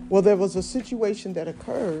 Well, there was a situation that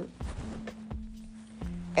occurred,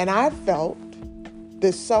 and I felt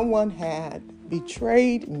that someone had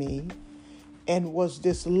betrayed me and was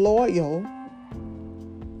disloyal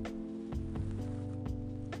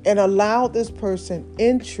and allowed this person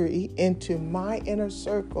entry into my inner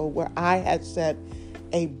circle where I had set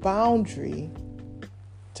a boundary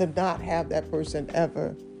to not have that person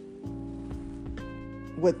ever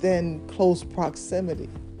within close proximity.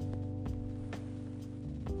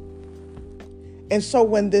 And so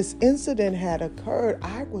when this incident had occurred,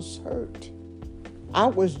 I was hurt. I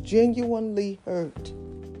was genuinely hurt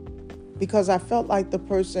because I felt like the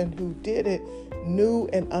person who did it knew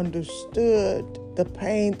and understood the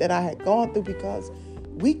pain that I had gone through because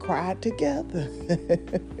we cried together,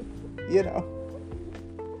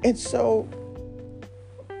 And so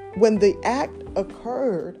when the act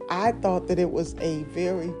occurred, I thought that it was a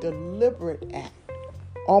very deliberate act,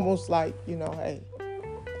 almost like, hey,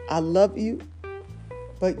 I love you,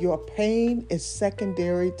 but your pain is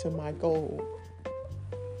secondary to my goal.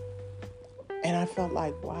 And I felt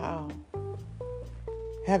like, wow,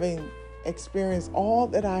 having experienced all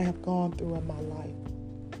that I have gone through in my life,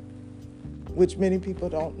 which many people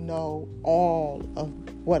don't know all of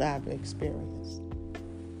what I've experienced.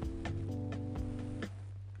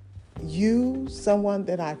 You, someone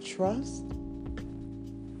that I trust,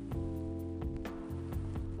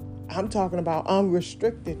 I'm talking about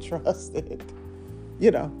unrestricted trust,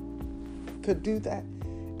 could do that.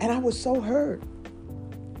 And I was so hurt.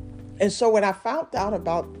 And so when I found out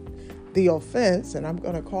about the offense, and I'm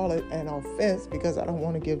going to call it an offense because I don't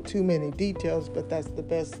want to give too many details, but that's the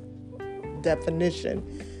best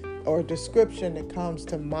definition or description that comes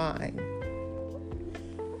to mind.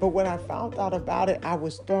 But when I found out about it, I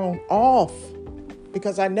was thrown off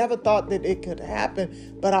because I never thought that it could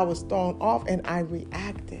happen, but I was thrown off and I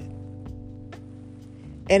reacted.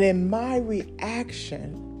 And in my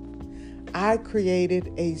reaction, I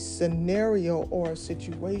created a scenario or a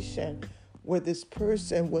situation where this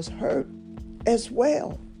person was hurt as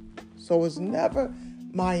well. So it was never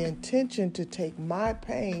my intention to take my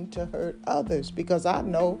pain to hurt others because I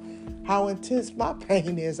know how intense my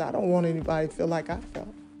pain is. I don't want anybody to feel like I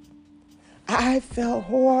felt. I felt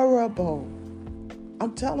horrible.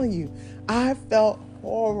 I'm telling you, I felt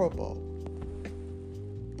horrible.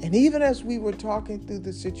 And even as we were talking through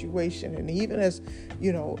the situation, and even as,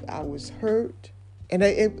 I was hurt, and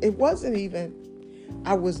it wasn't even,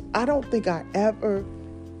 I don't think I ever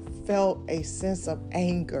felt a sense of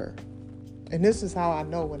anger. And this is how I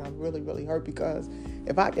know when I'm really, really hurt, because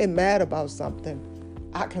if I get mad about something,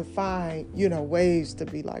 I can find, ways to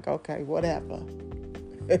be like, okay, whatever.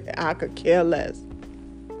 I could care less.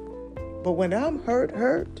 But when I'm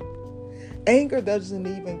hurt, anger doesn't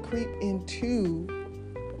even creep into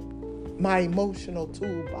my emotional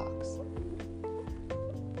toolbox.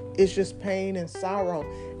 It's just pain and sorrow.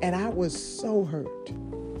 And I was so hurt.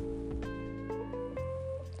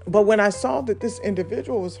 But when I saw that this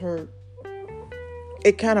individual was hurt,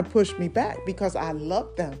 it kind of pushed me back because I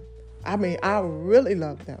love them. I mean, I really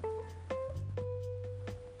love them.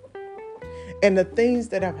 And the things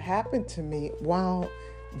that have happened to me, while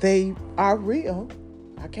they are real,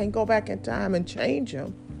 I can't go back in time and change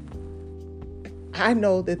them. I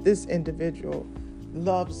know that this individual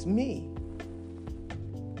loves me.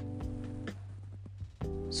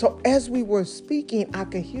 So as we were speaking, I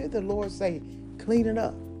could hear the Lord say, clean it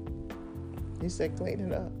up. He said, clean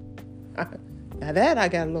it up. Now that I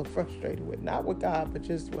got a little frustrated with, not with God, but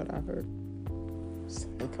just what I heard. It's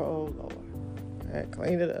like, oh Lord,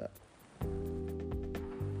 clean it up.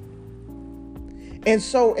 And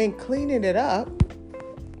so in cleaning it up,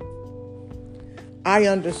 I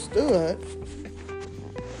understood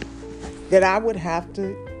that I would have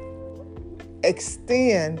to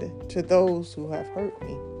extend to those who have hurt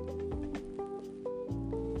me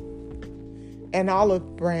an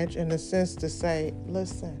olive branch, in a sense, to say,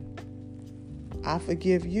 listen, I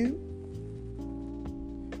forgive you.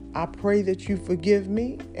 I pray that you forgive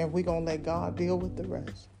me, and we're going to let God deal with the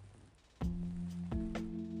rest.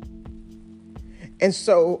 And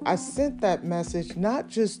so I sent that message not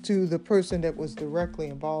just to the person that was directly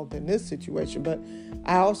involved in this situation, but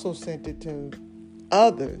I also sent it to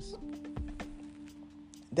others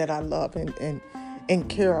that I love and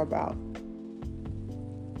care about.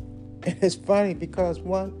 And it's funny because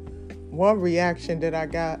one reaction that I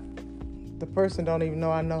got, the person don't even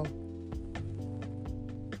know I know.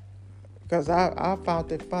 Because I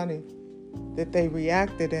found it funny that they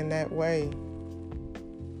reacted in that way,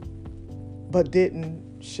 but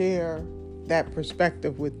didn't share that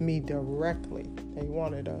perspective with me directly. They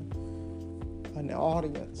wanted an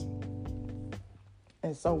audience.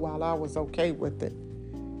 And so while I was okay with it,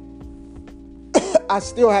 I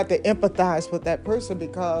still had to empathize with that person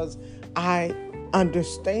because I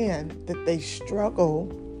understand that they struggle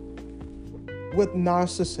with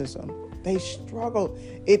narcissism. They struggle.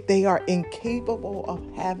 They are incapable of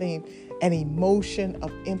having an emotion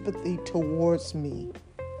of empathy towards me.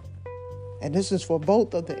 And this is for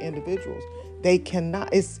both of the individuals. They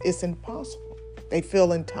cannot, it's impossible. They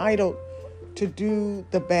feel entitled to do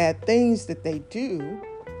the bad things that they do,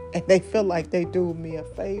 and they feel like they do me a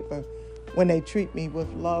favor when they treat me with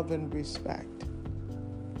love and respect.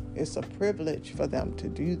 It's a privilege for them to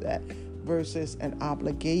do that versus an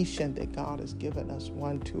obligation that God has given us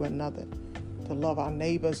one to another, to love our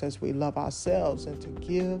neighbors as we love ourselves and to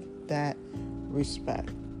give that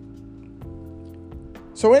respect.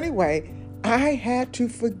 So anyway, I had to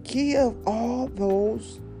forgive all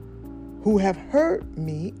those who have hurt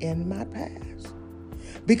me in my past,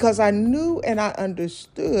 because I knew and I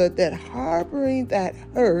understood that harboring that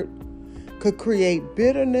hurt could create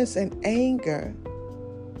bitterness and anger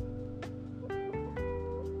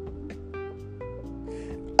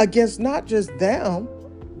against not just them,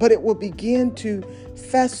 but it will begin to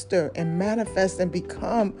fester and manifest and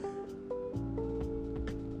become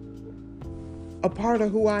a part of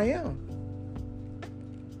who I am.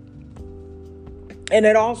 And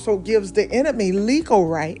it also gives the enemy legal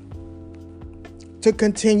right to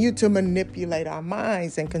continue to manipulate our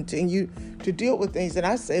minds and continue to deal with things. And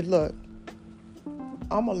I said, look,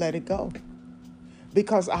 I'm going to let it go,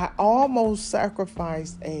 because I almost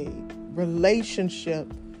sacrificed a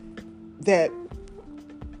relationship that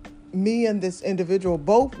me and this individual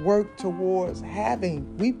both worked towards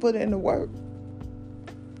having. We put in the work.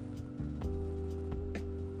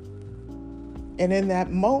 And in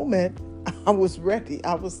that moment, I was ready.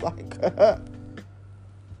 I was like,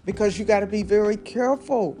 because you got to be very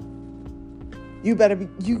careful. You got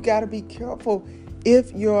to be careful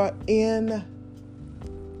if you're in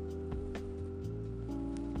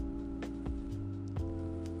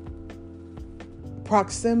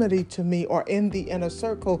proximity to me or in the inner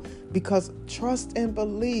circle, because trust and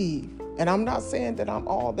believe. And I'm not saying that I'm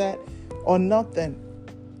all that or nothing.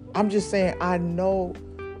 I'm just saying I know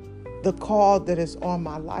the call that is on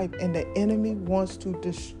my life, and the enemy wants to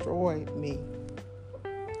destroy me.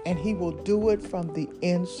 And he will do it from the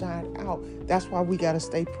inside out. That's why we got to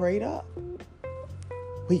stay prayed up.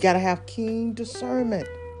 We got to have keen discernment.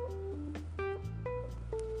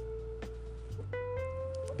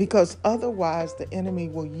 Because otherwise the enemy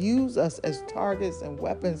will use us as targets and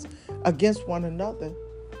weapons against one another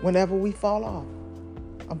whenever we fall off.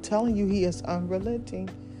 I'm telling you, he is unrelenting.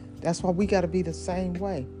 That's why we got to be the same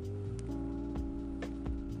way.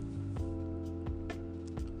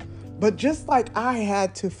 But just like I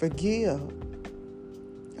had to forgive,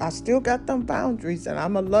 I still got them boundaries, and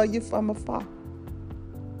I'm going to love you from afar.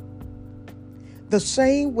 The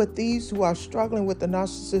same with these who are struggling with the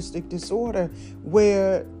narcissistic disorder,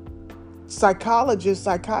 where psychologists,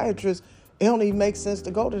 psychiatrists, It don't even make sense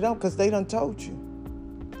to go to them because they done told you.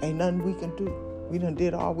 Ain't nothing we can do. We done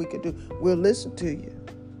did all we could do. We'll listen to you.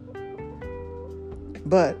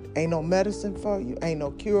 But ain't no medicine for you. Ain't no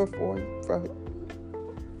cure for you.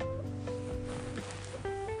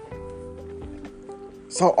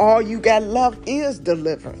 So all you got left is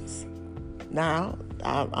deliverance. Now,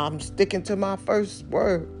 I'm sticking to my first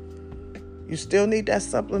word. You still need that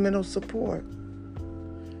supplemental support.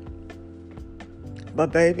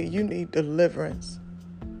 But baby, you need deliverance.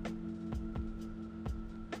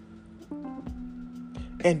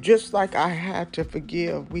 And just like I had to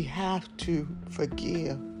forgive, we have to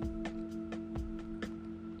forgive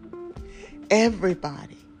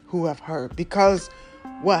everybody who have hurt. Because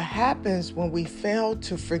what happens when we fail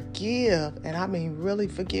to forgive, and I mean really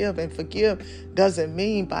forgive, and forgive doesn't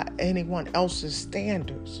mean by anyone else's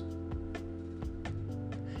standards.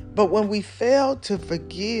 But when we fail to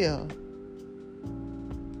forgive,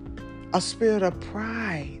 a spirit of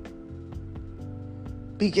pride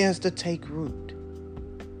begins to take root.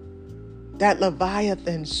 That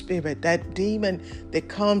Leviathan spirit, that demon that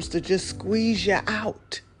comes to just squeeze you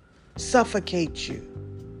out, suffocate you.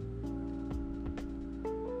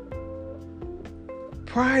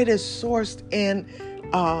 Pride is sourced in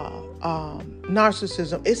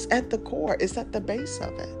narcissism. It's at the core. It's at the base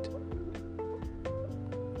of it.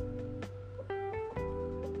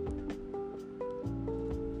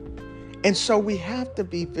 And so we have to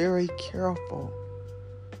be very careful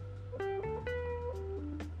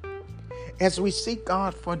as we seek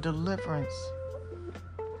God for deliverance.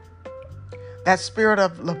 That spirit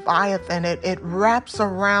of Leviathan, it wraps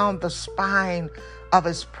around the spine of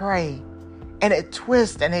his prey, and it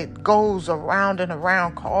twists and it goes around and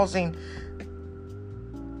around, causing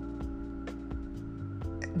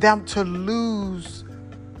them to lose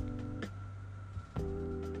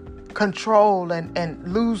control and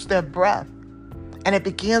lose their breath. And it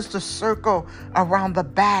begins to circle around the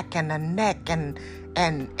back and the neck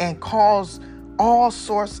and cause all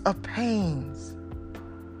sorts of pains.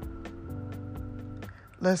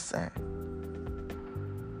 Listen,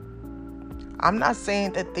 I'm not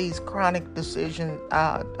saying that these chronic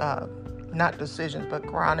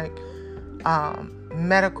chronic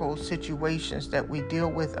medical situations that we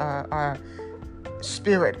deal with are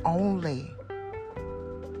spirit only.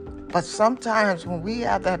 But sometimes when we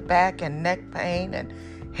have that back and neck pain and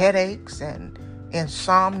headaches and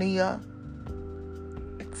insomnia,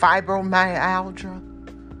 fibromyalgia,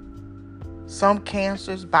 some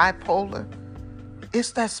cancers, bipolar,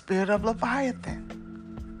 it's that spirit of Leviathan.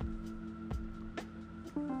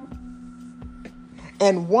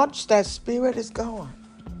 And once that spirit is gone,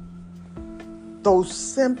 those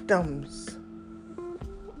symptoms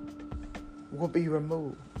will be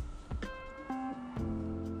removed.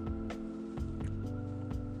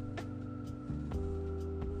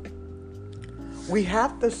 We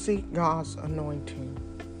have to seek God's anointing.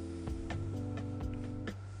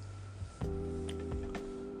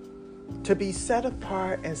 To be set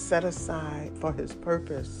apart and set aside for his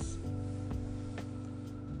purpose.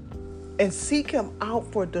 And seek him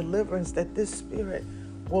out for deliverance, that this spirit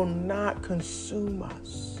will not consume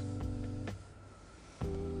us.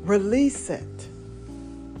 Release it.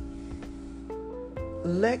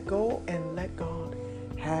 Let go and let God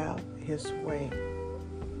have his way.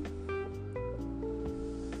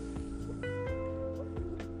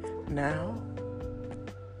 Now,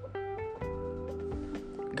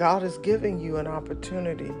 God is giving you an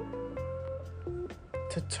opportunity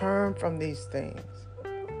to turn from these things,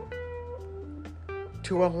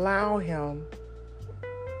 to allow him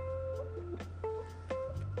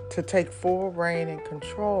to take full reign and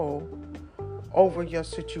control over your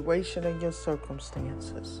situation and your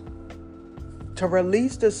circumstances, to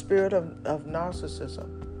release the spirit of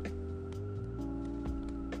narcissism,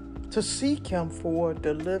 to seek him for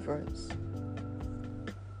deliverance,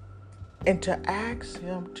 and to ask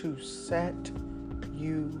him to set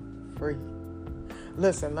you free.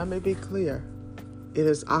 Listen, let me be clear. It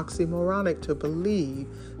is oxymoronic to believe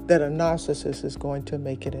that a narcissist is going to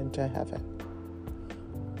make it into heaven.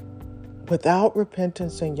 Without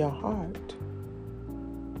repentance in your heart,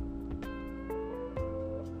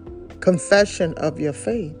 confession of your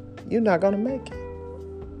faith, you're not going to make it.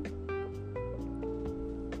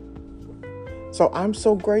 So I'm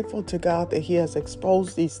so grateful to God that he has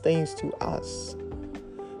exposed these things to us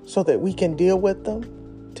so that we can deal with them,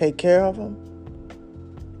 take care of them,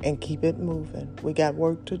 and keep it moving. We got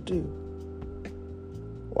work to do.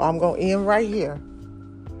 Well, I'm going to end right here,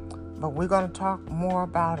 but we're going to talk more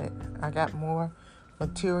about it. I got more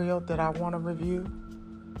material that I want to review,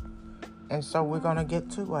 and so we're going to get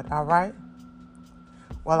to it, all right?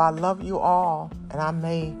 Well, I love you all, and I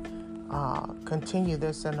may continue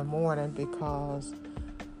this in the morning because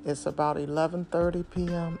it's about 11:30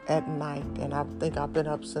 p.m. at night, and I think I've been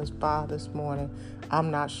up since 5 this morning.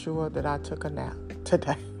 I'm not sure that I took a nap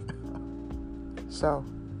today. So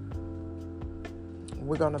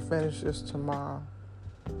we're going to finish this tomorrow.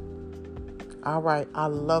 All right, I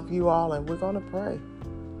love you all, and we're going to pray.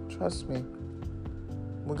 Trust me.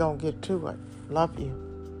 We're going to get to it. Love you.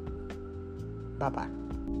 Bye-bye.